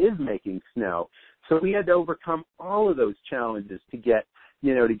area is making snow. So we had to overcome all of those challenges to get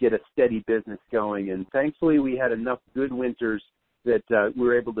a steady business going. And thankfully we had enough good winters that we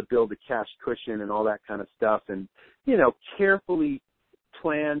were able to build a cash cushion and all that kind of stuff, and carefully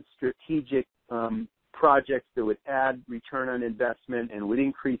planned strategic projects that would add return on investment and would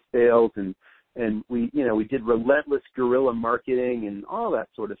increase sales, and we did relentless guerrilla marketing, and all that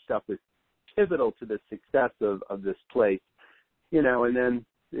sort of stuff was pivotal to the success of this place, and then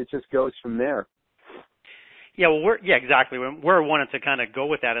it just goes from there. Yeah, well, exactly. Where I wanted to kind of go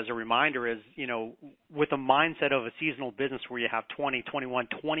with that as a reminder is, with the mindset of a seasonal business where you have 20, 21,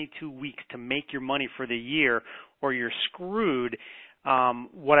 22 weeks to make your money for the year or you're screwed,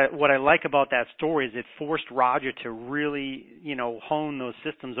 what I like about that story is it forced Roger to really, hone those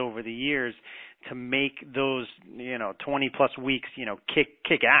systems over the years to make those, 20 plus weeks,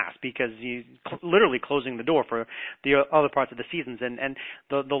 kick ass, because he's literally closing the door for the other parts of the seasons. And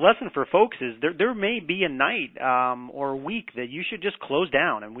the lesson for folks is there may be a night or a week that you should just close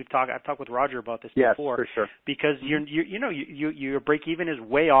down. And I've talked with Roger about this before. Yes, for sure. Because your break even is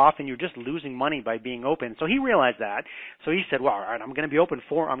way off, and you're just losing money by being open. So he realized that. So he said, well, all right, I'm going to be open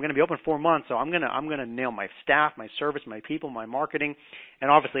 4 months. So I'm going to nail my staff, my service, my people, my marketing. And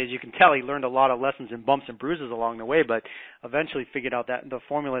obviously, as you can tell, he learned a lot of lessons and bumps and bruises along the way, but eventually figured out the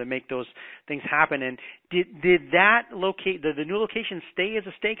formula to make those things happen. And did that the new location stay as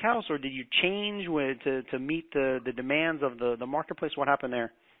a steakhouse, or did you change to meet the demands of the marketplace? What happened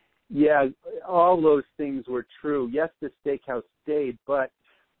there? Yeah, all those things were true. Yes, the steakhouse stayed, but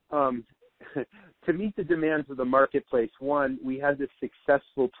to meet the demands of the marketplace, one, we had this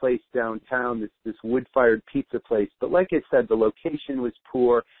successful place downtown, this wood-fired pizza place. But like I said, the location was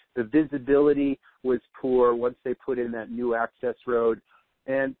poor. The visibility was poor once they put in that new access road.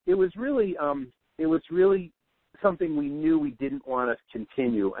 And it was really something we knew we didn't want to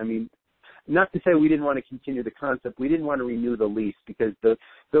continue. I mean, not to say we didn't want to continue the concept. We didn't want to renew the lease because the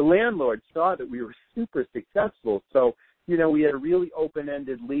landlord saw that we were super successful. So we had a really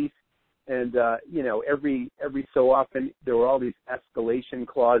open-ended lease. And, every so often there were all these escalation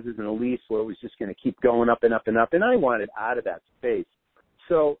clauses in a lease where it was just going to keep going up and up and up. And I wanted out of that space.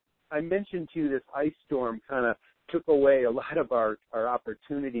 So I mentioned to you this ice storm kind of took away a lot of our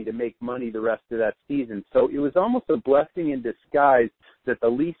opportunity to make money the rest of that season. So it was almost a blessing in disguise that the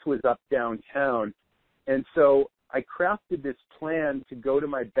lease was up downtown. And so I crafted this plan to go to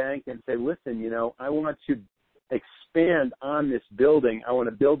my bank and say, listen, I want to expand on this building. I want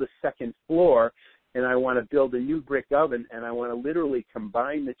to build a second floor, and I want to build a new brick oven, and I want to literally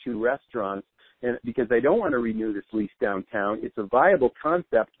combine the two restaurants. And because I don't want to renew this lease downtown, it's a viable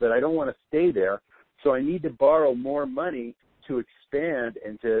concept, but I don't want to stay there. So I need to borrow more money to expand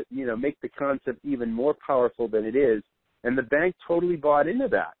and to, make the concept even more powerful than it is. And the bank totally bought into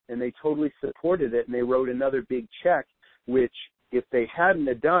that, and they totally supported it, and they wrote another big check, which if they hadn't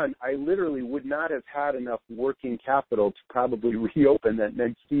have done, I literally would not have had enough working capital to probably reopen that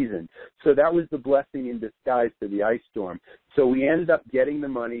next season. So that was the blessing in disguise for the ice storm. So we ended up getting the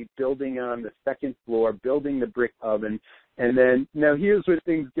money, building on the second floor, building the brick oven, and then now here's where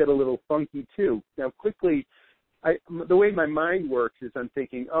things get a little funky too. Now quickly, the way my mind works is I'm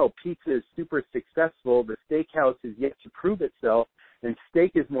thinking, pizza is super successful. The steakhouse is yet to prove itself, and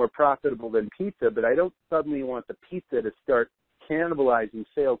steak is more profitable than pizza, but I don't suddenly want the pizza to start cannibalizing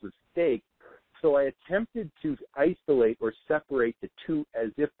sales of steak. So I attempted to isolate or separate the two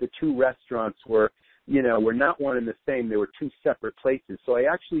as if the two restaurants were not one and the same. They were two separate places. So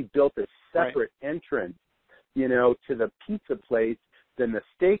I actually built a separate entrance, to the pizza place than the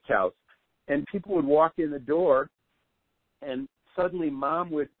steakhouse. And people would walk in the door, and suddenly mom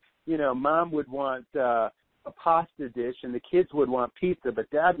would want a pasta dish, and the kids would want pizza, but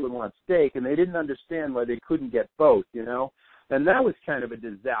dad would want steak, and they didn't understand why they couldn't get both, And that was kind of a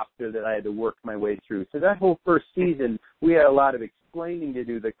disaster that I had to work my way through. So that whole first season, we had a lot of explaining to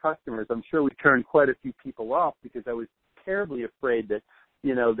do to the customers. I'm sure we turned quite a few people off because I was terribly afraid that,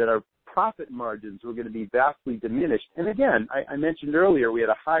 that our profit margins were going to be vastly diminished. And again, I mentioned earlier, we had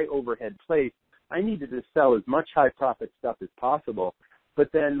a high overhead place. I needed to sell as much high profit stuff as possible.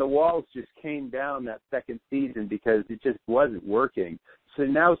 But then the walls just came down that second season because it just wasn't working. So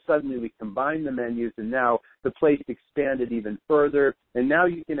now suddenly we combined the menus, and now the place expanded even further. And now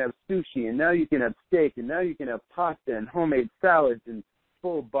you can have sushi, and now you can have steak, and now you can have pasta and homemade salads and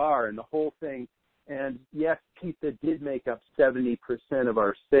full bar and the whole thing. And yes, pizza did make up 70% of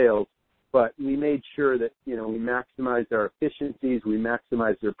our sales, but we made sure that, we maximized our efficiencies, we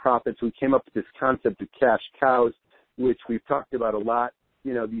maximized our profits. We came up with this concept of cash cows, which we've talked about a lot.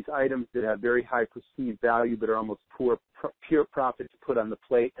 These items that have very high perceived value but are almost pure profit to put on the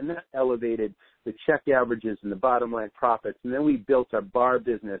plate, and that elevated the check averages and the bottom line profits. And then we built our bar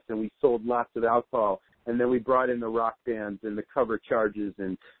business, and we sold lots of alcohol, and then we brought in the rock bands and the cover charges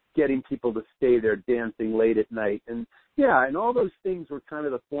and getting people to stay there dancing late at night. And and all those things were kind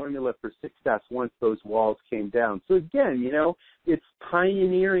of the formula for success once those walls came down. So again, it's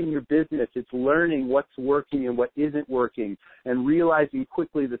pioneering your business. It's learning what's working and what isn't working, and realizing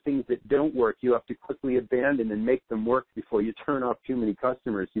quickly the things that don't work. You have to quickly abandon and make them work before you turn off too many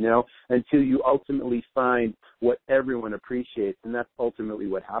customers, until you ultimately find what everyone appreciates. And that's ultimately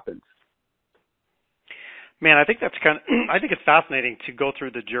what happens. Man, I think that's I think it's fascinating to go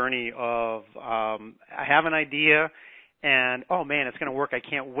through the journey of I have an idea, and oh man, it's going to work. I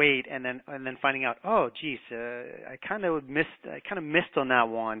can't wait, and then finding out, oh geez, I kind of missed on that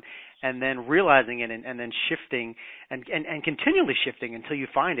one, and then realizing it, and then shifting and continually shifting until you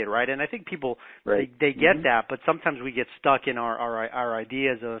find it, right? And I think people they get that, but sometimes we get stuck in our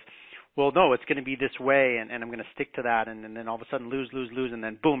ideas of, well, no, it's going to be this way, and I'm going to stick to that, and then all of a sudden lose, and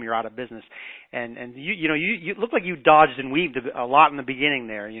then boom, you're out of business. And you look like you dodged and weaved a lot in the beginning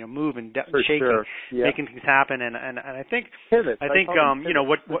there, moving, shaking, sure. making things happen. And I think pivot. I think I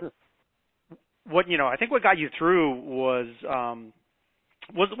think what got you through was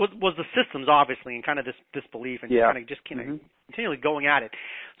the systems, obviously, and kind of this belief, and kind of just continually going at it.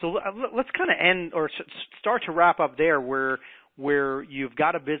 So let's kind of end or start to wrap up there where you've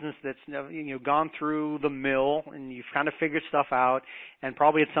got a business that's gone through the mill, and you've kind of figured stuff out, and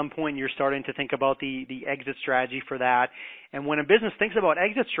probably at some point you're starting to think about the exit strategy for that. And when a business thinks about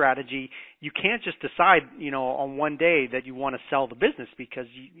exit strategy, you can't just decide on one day that you want to sell the business, because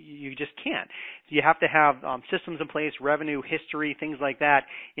you just can't. You have to have systems in place, revenue, history, things like that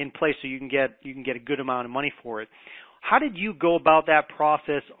in place, so you can get a good amount of money for it. how did you go about that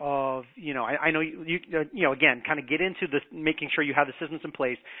process of, I know again, kind of get into the making sure you have the systems in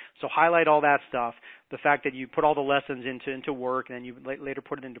place. So highlight all that stuff, the fact that you put all the lessons into work, and then you later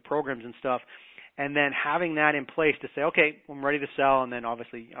put it into programs and stuff, and then having that in place to say, okay, I'm ready to sell, and then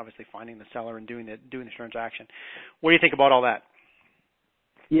obviously finding the seller and doing the transaction. What do you think about all that?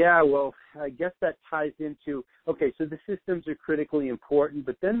 Yeah, well, I guess that ties into, okay, so the systems are critically important,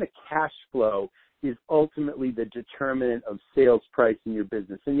 but then the cash flow is ultimately the determinant of sales price in your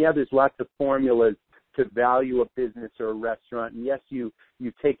business. And yeah, there's lots of formulas to value a business or a restaurant. And yes, you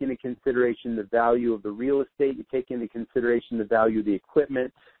take into consideration the value of the real estate. You take into consideration the value of the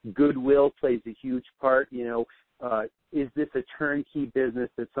equipment. Goodwill plays a huge part. Is this a turnkey business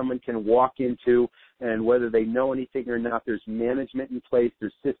that someone can walk into, and whether they know anything or not, there's management in place,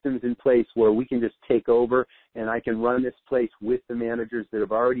 there's systems in place where we can just take over and I can run this place with the managers that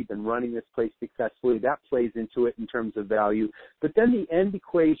have already been running this place successfully. That plays into it in terms of value. But then the end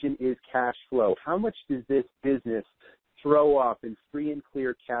equation is cash flow. How much does this business throw off in free and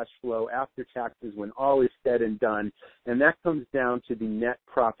clear cash flow after taxes when all is said and done? And that comes down to the net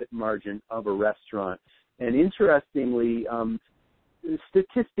profit margin of a restaurant. And interestingly,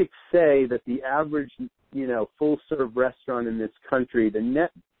 statistics say that the average, full-serve restaurant in this country, the net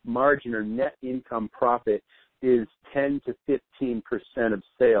margin or net income profit is 10 to 15% of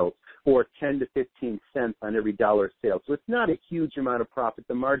sales, or 10 to 15 cents on every dollar of sales. So it's not a huge amount of profit.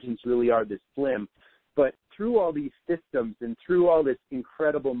 The margins really are this slim. But through all these systems and through all this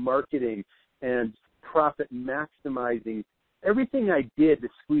incredible marketing and profit maximizing, everything I did to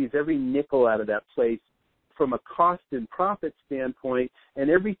squeeze every nickel out of that place from a cost and profit standpoint, and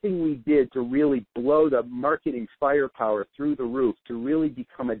everything we did to really blow the marketing firepower through the roof to really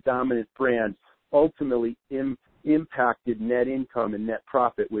become a dominant brand, ultimately impacted net income and net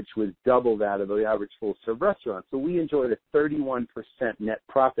profit, which was double that of the average full-serve restaurant. So we enjoyed a 31% net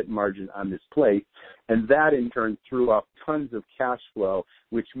profit margin on this place, and that in turn threw off tons of cash flow,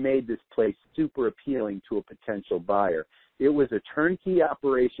 which made this place super appealing to a potential buyer. It was a turnkey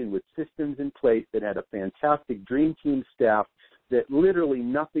operation with systems in place that had a fantastic dream team staff, that literally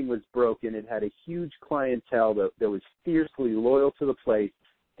nothing was broken. It had a huge clientele that was fiercely loyal to the place,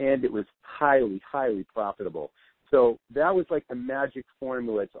 and it was highly, highly profitable. So that was like the magic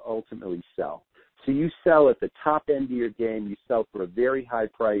formula to ultimately sell. So you sell at the top end of your game, you sell for a very high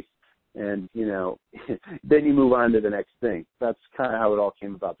price, and, then you move on to the next thing. That's kind of how it all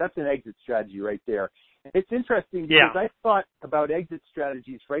came about. That's an exit strategy right there. It's interesting because I thought about exit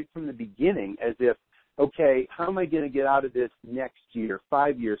strategies right from the beginning as if, okay, how am I going to get out of this next year,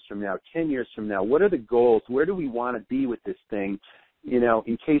 5 years from now, 10 years from now? What are the goals? Where do we want to be with this thing,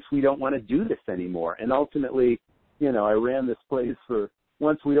 in case we don't want to do this anymore? And ultimately, I ran this place for,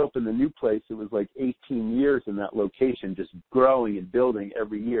 once we opened the new place, it was like 18 years in that location, just growing and building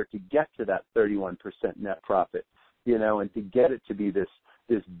every year to get to that 31% net profit, and to get it to be this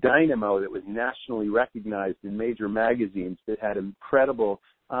dynamo that was nationally recognized in major magazines, that had incredible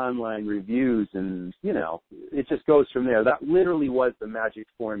online reviews, and, it just goes from there. That literally was the magic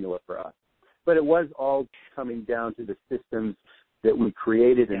formula for us. But it was all coming down to the systems that we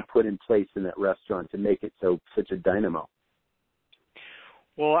created and put in place in that restaurant to make it such a dynamo.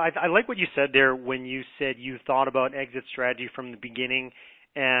 Well, I like what you said there when you said you thought about exit strategy from the beginning.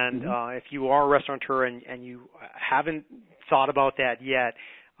 And if you are a restaurateur and you haven't thought about that yet,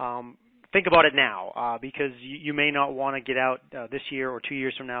 think about it now, because you may not want to get out this year or 2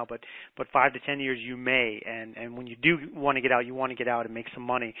 years from now, but 5 to 10 years you may. And when you do want to get out, you want to get out and make some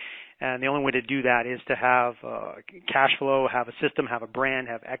money. And the only way to do that is to have cash flow, have a system, have a brand,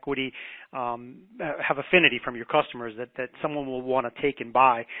 have equity, have affinity from your customers that someone will want to take and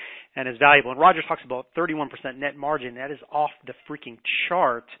buy and is valuable. And Roger talks about 31% net margin. That is off the freaking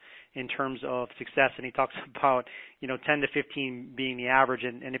chart in terms of success, and he talks about 10 to 15 being the average,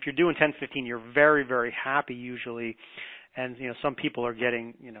 and if you're doing 10 to 15, you're very, very happy usually, and some people are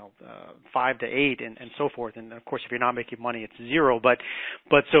getting 5 to 8 and so forth, and of course if you're not making money it's zero, but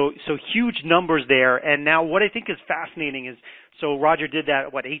so huge numbers there. And now what I think is fascinating is, so Roger did that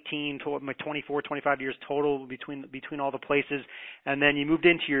 24, 25 years total between all the places, and then you moved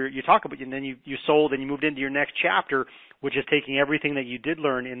into and then you sold and you moved into your next chapter, which is taking everything that you did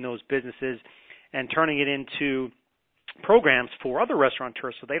learn in those businesses and turning it into programs for other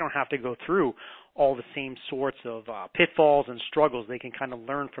restaurateurs so they don't have to go through all the same sorts of pitfalls and struggles. They can kind of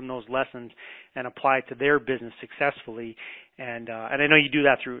learn from those lessons and apply it to their business successfully. And I know you do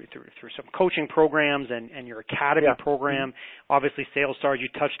that through some coaching programs and your academy program. Obviously, Sales Stars you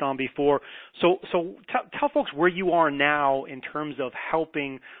touched on before. So tell folks where you are now in terms of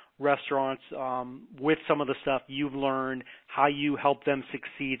helping restaurants with some of the stuff you've learned, how you help them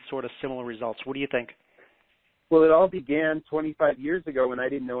succeed, sort of similar results? What do you think? Well, it all began 25 years ago when I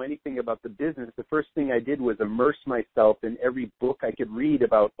didn't know anything about the business. The first thing I did was immerse myself in every book I could read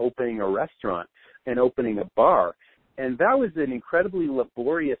about opening a restaurant and opening a bar. And that was an incredibly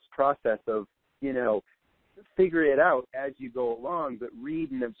laborious process of, figure it out as you go along, but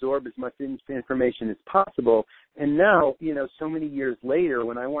read and absorb as much information as possible. And now, so many years later,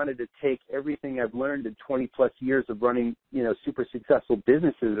 when I wanted to take everything I've learned in 20 plus years of running, super successful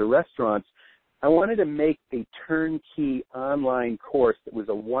businesses or restaurants, I wanted to make a turnkey online course that was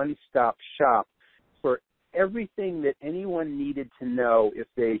a one-stop shop for everything that anyone needed to know if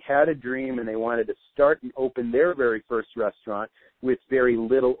they had a dream and they wanted to start and open their very first restaurant with very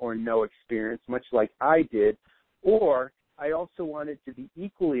little or no experience, much like I did. Or I also wanted to be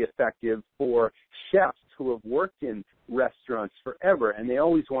equally effective for chefs who have worked in restaurants forever, and they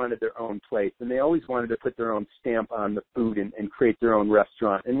always wanted their own place, and they always wanted to put their own stamp on the food and create their own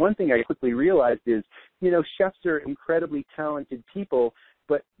restaurant. And one thing I quickly realized is, chefs are incredibly talented people,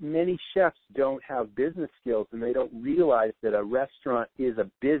 but many chefs don't have business skills, and they don't realize that a restaurant is a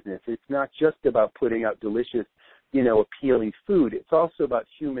business. It's not just about putting out delicious, appealing food. It's also about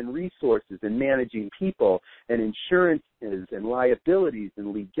human resources and managing people and insurances and liabilities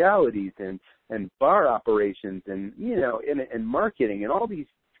and legalities and bar operations and, and marketing and all these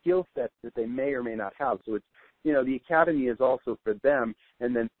skill sets that they may or may not have. So it's, the academy is also for them.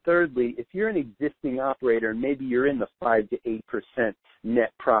 And then thirdly, if you're an existing operator, maybe you're in the 5 to 8%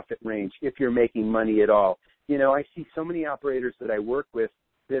 net profit range if you're making money at all. I see so many operators that I work with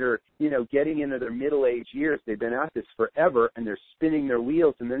that are, getting into their middle-age years. They've been at this forever, and they're spinning their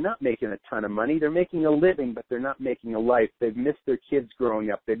wheels, and they're not making a ton of money. They're making a living, but they're not making a life. They've missed their kids growing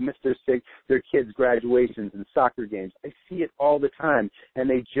up. They've missed their kids' graduations and soccer games. I see it all the time, and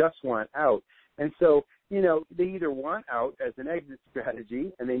they just want out. And so, they either want out as an exit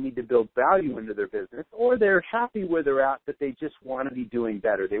strategy and they need to build value into their business, or they're happy where they're at, but they just want to be doing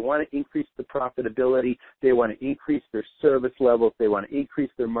better. They want to increase the profitability. They want to increase their service levels. They want to increase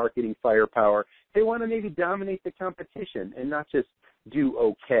their marketing firepower. They want to maybe dominate the competition and not just do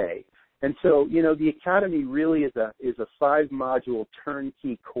okay. And so, the Academy really is a 5-module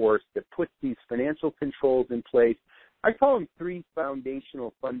turnkey course that puts these financial controls in place. I call them 3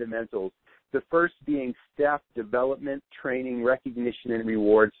 foundational fundamentals. The first being staff development, training, recognition, and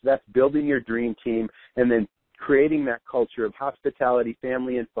rewards. That's building your dream team and then creating that culture of hospitality,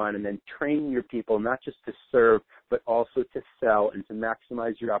 family, and fun, and then training your people not just to serve, but also to sell and to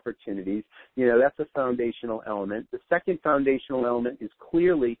maximize your opportunities. That's a foundational element. The second foundational element is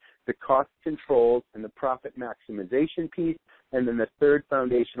clearly the cost controls and the profit maximization piece. And then the third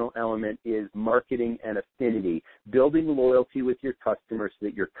foundational element is marketing and affinity, building loyalty with your customers so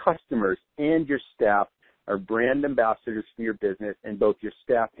that your customers and your staff are brand ambassadors for your business, and both your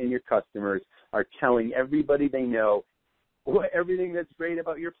staff and your customers are telling everybody they know everything that's great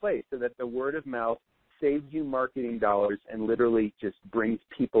about your place, so that the word of mouth saves you marketing dollars and literally just brings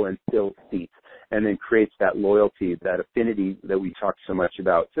people and fills seats and then creates that loyalty, that affinity that we talk so much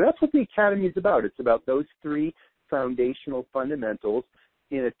about. So that's what the Academy is about. It's about those 3 foundational fundamentals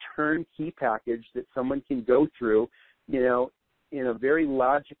in a turnkey package that someone can go through, in a very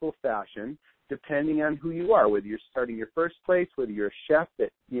logical fashion, depending on who you are, whether you're starting your first place, whether you're a chef that,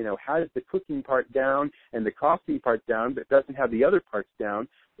 has the cooking part down and the coffee part down, but doesn't have the other parts down,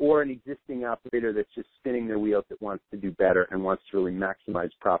 or an existing operator that's just spinning their wheels that wants to do better and wants to really maximize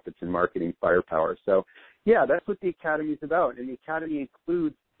profits and marketing firepower. So, yeah, that's what the Academy is about. And the Academy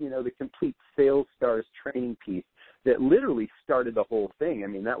includes, the complete Sales Stars training piece that literally started the whole thing. I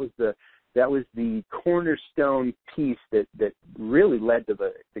mean, that was the cornerstone piece that really led to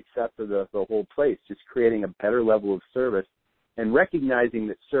the success of the whole place, just creating a better level of service and recognizing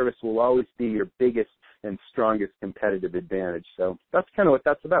that service will always be your biggest and strongest competitive advantage. So that's kind of what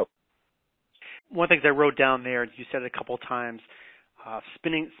that's about. One of the things I wrote down there, you said it a couple of times,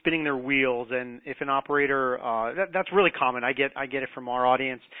 spinning their wheels. And if an operator, that's really common. I get it from our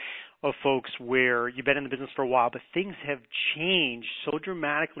audience of folks where you've been in the business for a while, but things have changed so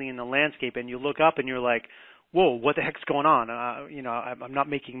dramatically in the landscape, and you look up and you're like, whoa, what the heck's going on? I'm not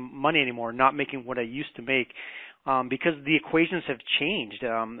making money anymore, not making what I used to make, because the equations have changed.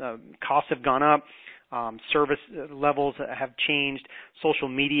 Costs have gone up. Service levels have changed. Social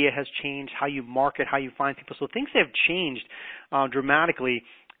media has changed. How you market, how you find people. So things have changed dramatically.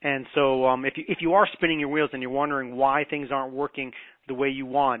 And so if you are spinning your wheels and you're wondering why things aren't working the way you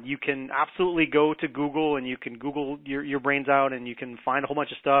want, you can absolutely go to Google and you can Google your brains out and you can find a whole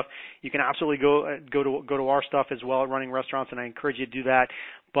bunch of stuff. You can absolutely go to our stuff as well at Running Restaurants, and I encourage you to do that.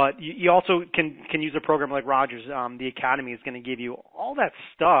 But you also can use a program like Rogers. The Academy is going to give you all that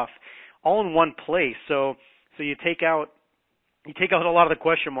stuff all in one place. So you take out a lot of the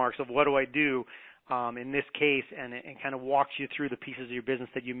question marks of what do I do in this case, and kind of walks you through the pieces of your business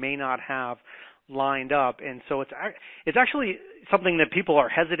that you may not have lined up. And so it's actually something that people are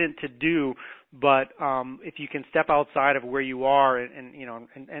hesitant to do, but if you can step outside of where you are and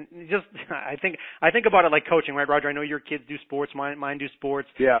just I think about it like coaching, right, Roger? I know your kids do sports, mine do sports.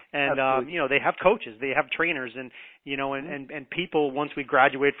 Yeah. And they have coaches, they have trainers, and and people, once we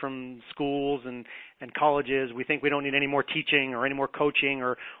graduate from schools and colleges, we think we don't need any more teaching or any more coaching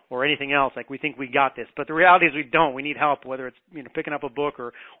or anything else. Like, we think we got this. But the reality is we don't. We need help, whether it's picking up a book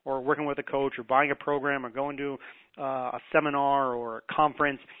or working with a coach or buying a program or going to a seminar or a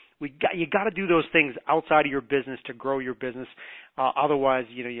conference. You got to do those things outside of your business to grow your business. Otherwise,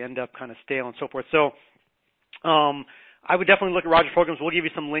 you end up kind of stale and so forth. So I would definitely look at Roger's programs. We'll give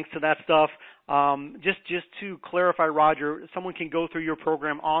you some links to that stuff. Just to clarify, Roger, someone can go through your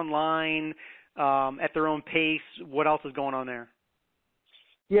program online at their own pace. What else is going on there?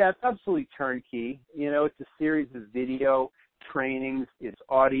 Yeah, it's absolutely turnkey. It's a series of video trainings. It's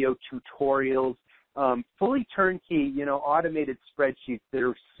audio tutorials. Fully turnkey, automated spreadsheets that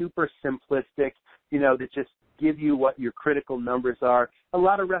are super simplistic, that just give you what your critical numbers are. A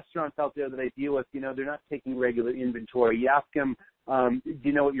lot of restaurants out there that I deal with, they're not taking regular inventory. You ask them, do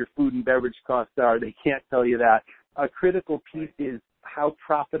you know what your food and beverage costs are? They can't tell you that. A critical piece is how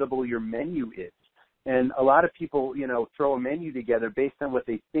profitable your menu is. And a lot of people, throw a menu together based on what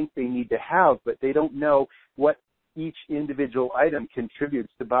they think they need to have, but they don't know what each individual item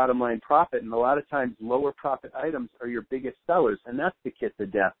contributes to bottom line profit. And a lot of times lower profit items are your biggest sellers, and that's the kiss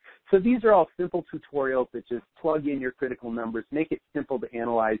of death. So these are all simple tutorials that just plug in your critical numbers, make it simple to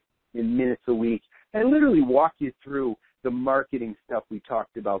analyze in minutes a week, and literally walk you through the marketing stuff we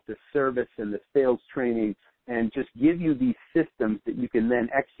talked about, the service and the sales training, and just give you these systems that you can then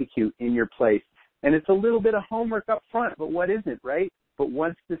execute in your place. And it's a little bit of homework up front, but what isn't, right? But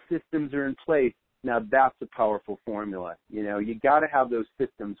once the systems are in place, now that's a powerful formula. You got to have those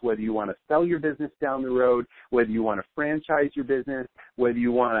systems, whether you want to sell your business down the road, whether you want to franchise your business, whether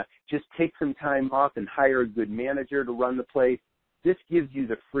you want to just take some time off and hire a good manager to run the place. This gives you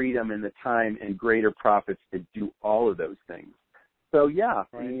the freedom and the time and greater profits to do all of those things. So yeah,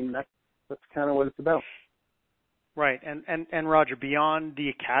 right. I mean, that's kind of what it's about. Right. And Roger, beyond the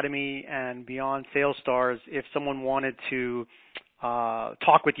Academy and beyond Sales Stars, if someone wanted to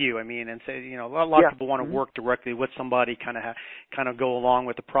talk with you, and say, a lot of people want to work directly with somebody, kind of go along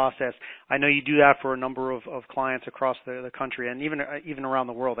with the process. I know you do that for a number of clients across the country and even around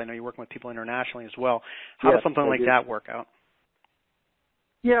the world. I know you're working with people internationally as well. How does something like that work out?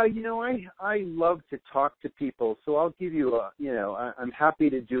 Yeah, I love to talk to people, so I'll give you I'm happy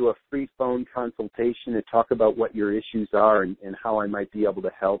to do a free phone consultation to talk about what your issues are and how I might be able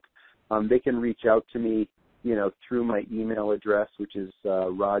to help. They can reach out to me, through my email address, which is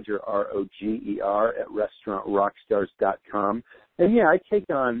Roger, ROGER, @restaurantrockstars.com. And yeah, I take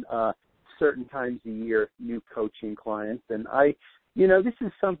on certain times a year new coaching clients, and this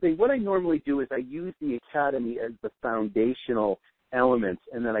is something, what I normally do is I use the Academy as the foundational elements,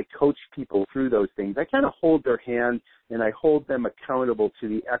 and then I coach people through those things. I kind of hold their hand and I hold them accountable to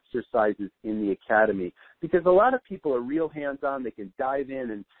the exercises in the Academy, because a lot of people are real hands-on. They can dive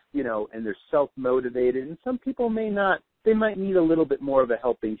in and, and they're self-motivated, and some people they might need a little bit more of a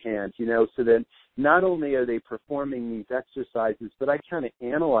helping hand, so that not only are they performing these exercises, but I kind of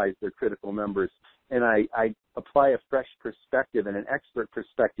analyze their critical numbers and I apply a fresh perspective and an expert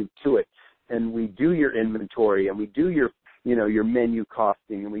perspective to it. And we do your inventory and we do your menu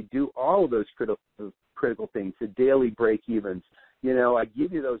costing, and we do all of those critical things, the daily break-evens. I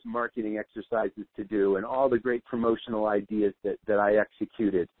give you those marketing exercises to do and all the great promotional ideas that I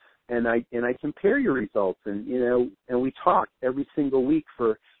executed. And I compare your results, and we talk every single week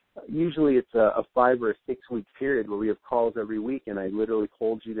for, usually it's a 5 or a 6 week period where we have calls every week, and I literally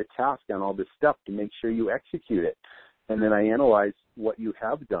hold you to task on all this stuff to make sure you execute it. And then I analyze what you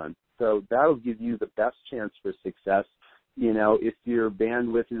have done. So that'll give you the best chance for success. If your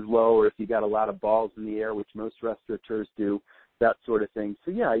bandwidth is low or if you got a lot of balls in the air, which most restaurateurs do, that sort of thing.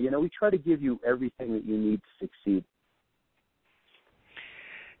 So yeah, we try to give you everything that you need to succeed.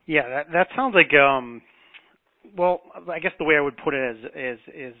 Yeah, that sounds like, well, I guess the way I would put it is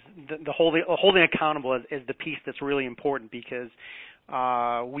the holding accountable is the piece that's really important, because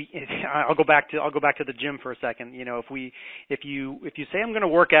I'll go back to the gym for a second. If you say I'm going to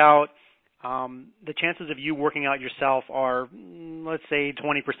work out the chances of you working out yourself are, let's say,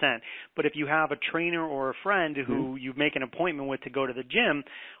 20%. But if you have a trainer or a friend who you make an appointment with to go to the gym,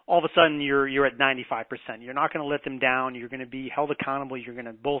 all of a sudden you're at 95%. You're not going to let them down. You're going to be held accountable. You're going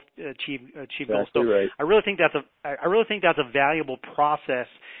to both achieve goals. So right. I really think that's a valuable process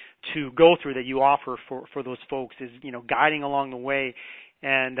to go through that you offer for those folks, is, guiding along the way.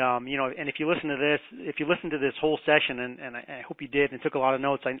 And and if you listen to this whole session, and I hope you did and took a lot of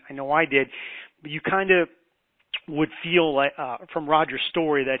notes, I know I did, but you kind of would feel like from Roger's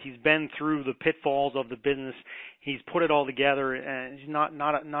story that he's been through the pitfalls of the business. He's put it all together, and he's not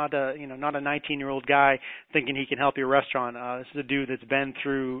a 19-year-old guy thinking he can help your restaurant. This is a dude that's been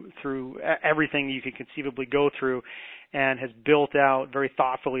through everything you could conceivably go through, and has built out very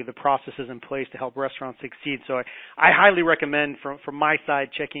thoughtfully the processes in place to help restaurants succeed. So I highly recommend from my side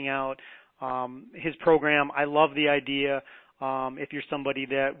checking out his program. I love the idea. If you're somebody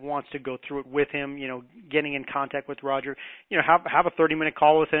that wants to go through it with him, getting in contact with Roger, have a 30-minute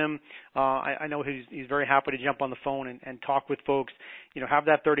call with him. I know he's very happy to jump on the phone and talk with folks. Have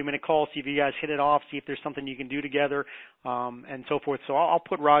that 30-minute call, see if you guys hit it off, see if there's something you can do together, and so forth. So I'll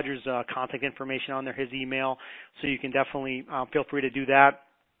put Roger's contact information on there, his email, so you can definitely feel free to do that.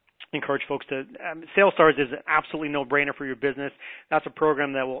 Encourage folks to SalesStars is an absolutely no-brainer for your business. That's a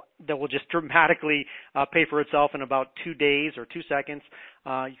program that will just dramatically pay for itself in about 2 days or 2 seconds,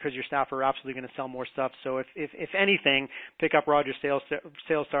 because your staff are absolutely going to sell more stuff. So if anything, pick up Roger's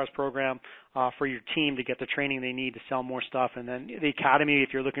SalesStars program for your team to get the training they need to sell more stuff. And then the Academy,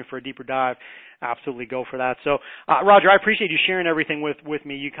 if you're looking for a deeper dive, absolutely go for that. So Roger, I appreciate you sharing everything with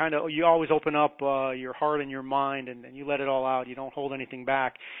me. You always open up your heart and your mind, and you let it all out. You don't hold anything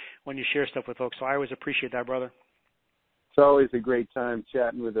back when you share stuff with folks. So I always appreciate that, brother. It's always a great time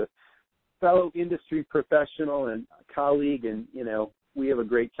chatting with a fellow industry professional and colleague, and we have a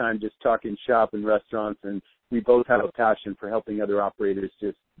great time just talking shop and restaurants, and we both have a passion for helping other operators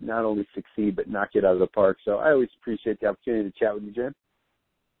just not only succeed but knock it out of the park. So I always appreciate the opportunity to chat with you, Jim.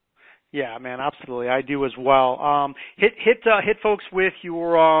 Yeah, man, absolutely. I do as well. Hit folks with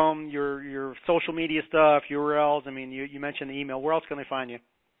your social media stuff, URLs. I mean, you mentioned the email. Where else can they find you?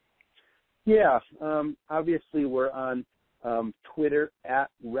 Yeah, obviously we're on Twitter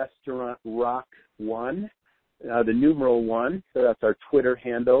at Restaurant Rock 1, the numeral 1. So that's our Twitter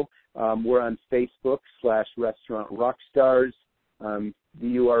handle. We're on Facebook /Restaurant Rockstars. The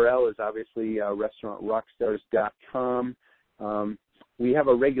URL is obviously restaurantrockstars.com. We have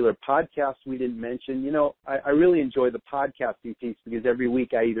a regular podcast we didn't mention. I really enjoy the podcasting piece because every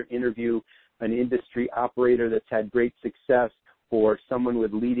week I either interview an industry operator that's had great success, or someone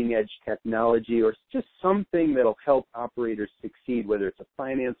with leading-edge technology, or just something that'll help operators succeed, whether it's a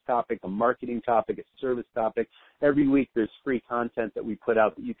finance topic, a marketing topic, a service topic. Every week there's free content that we put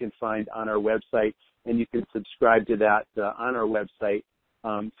out that you can find on our website, and you can subscribe to that on our website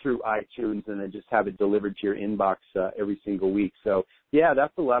through iTunes, and then just have it delivered to your inbox every single week. So, yeah,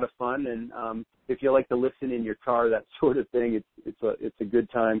 that's a lot of fun, and if you like to listen in your car, that sort of thing, it's a good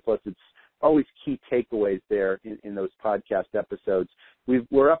time, plus it's always key takeaways there in those podcast episodes.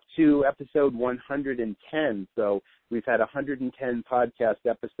 We're up to episode 110, so we've had 110 podcast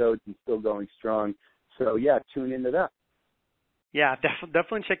episodes and still going strong. So yeah, tune into that. Yeah,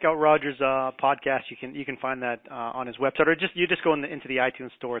 definitely check out Roger's podcast. You can find that on his website, or you just go into the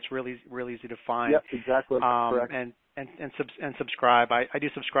iTunes store. It's really easy to find. Yep, exactly. Correct. And subscribe. I do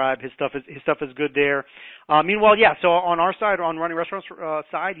subscribe. His stuff is good there. Meanwhile, yeah. So on our side, on Running Restaurants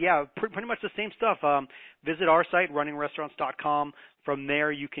side, yeah, pretty much the same stuff. Visit our site, runningrestaurants.com. From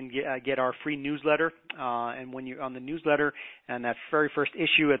there, you can get our free newsletter, and when you're on the newsletter and that very first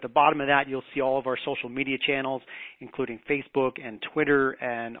issue, at the bottom of that, you'll see all of our social media channels, including Facebook and Twitter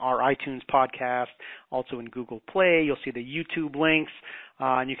and our iTunes podcast. Also in Google Play, you'll see the YouTube links,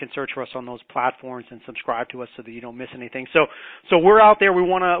 and you can search for us on those platforms and subscribe to us so that you don't miss anything. So we're out there. We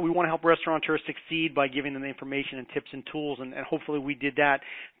want to help restaurateurs succeed by giving them the information and tips and tools, and hopefully we did that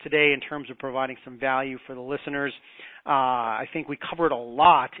today in terms of providing some value for the listeners. I think we covered a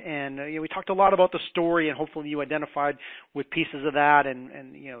lot, and we talked a lot about the story, and hopefully you identified with pieces of that, and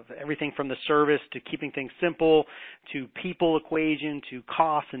everything from the service to keeping things simple, to people equation, to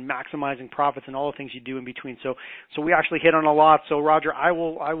costs and maximizing profits, and all the things you do in between. So we actually hit on a lot. So Roger, I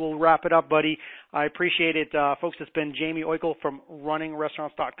will wrap it up, buddy. I appreciate it, folks. It's been Jamie Oikel from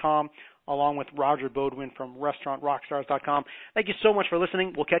RunningRestaurants.com, along with Roger Beaudoin from RestaurantRockstars.com. Thank you so much for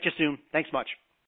listening. We'll catch you soon. Thanks much.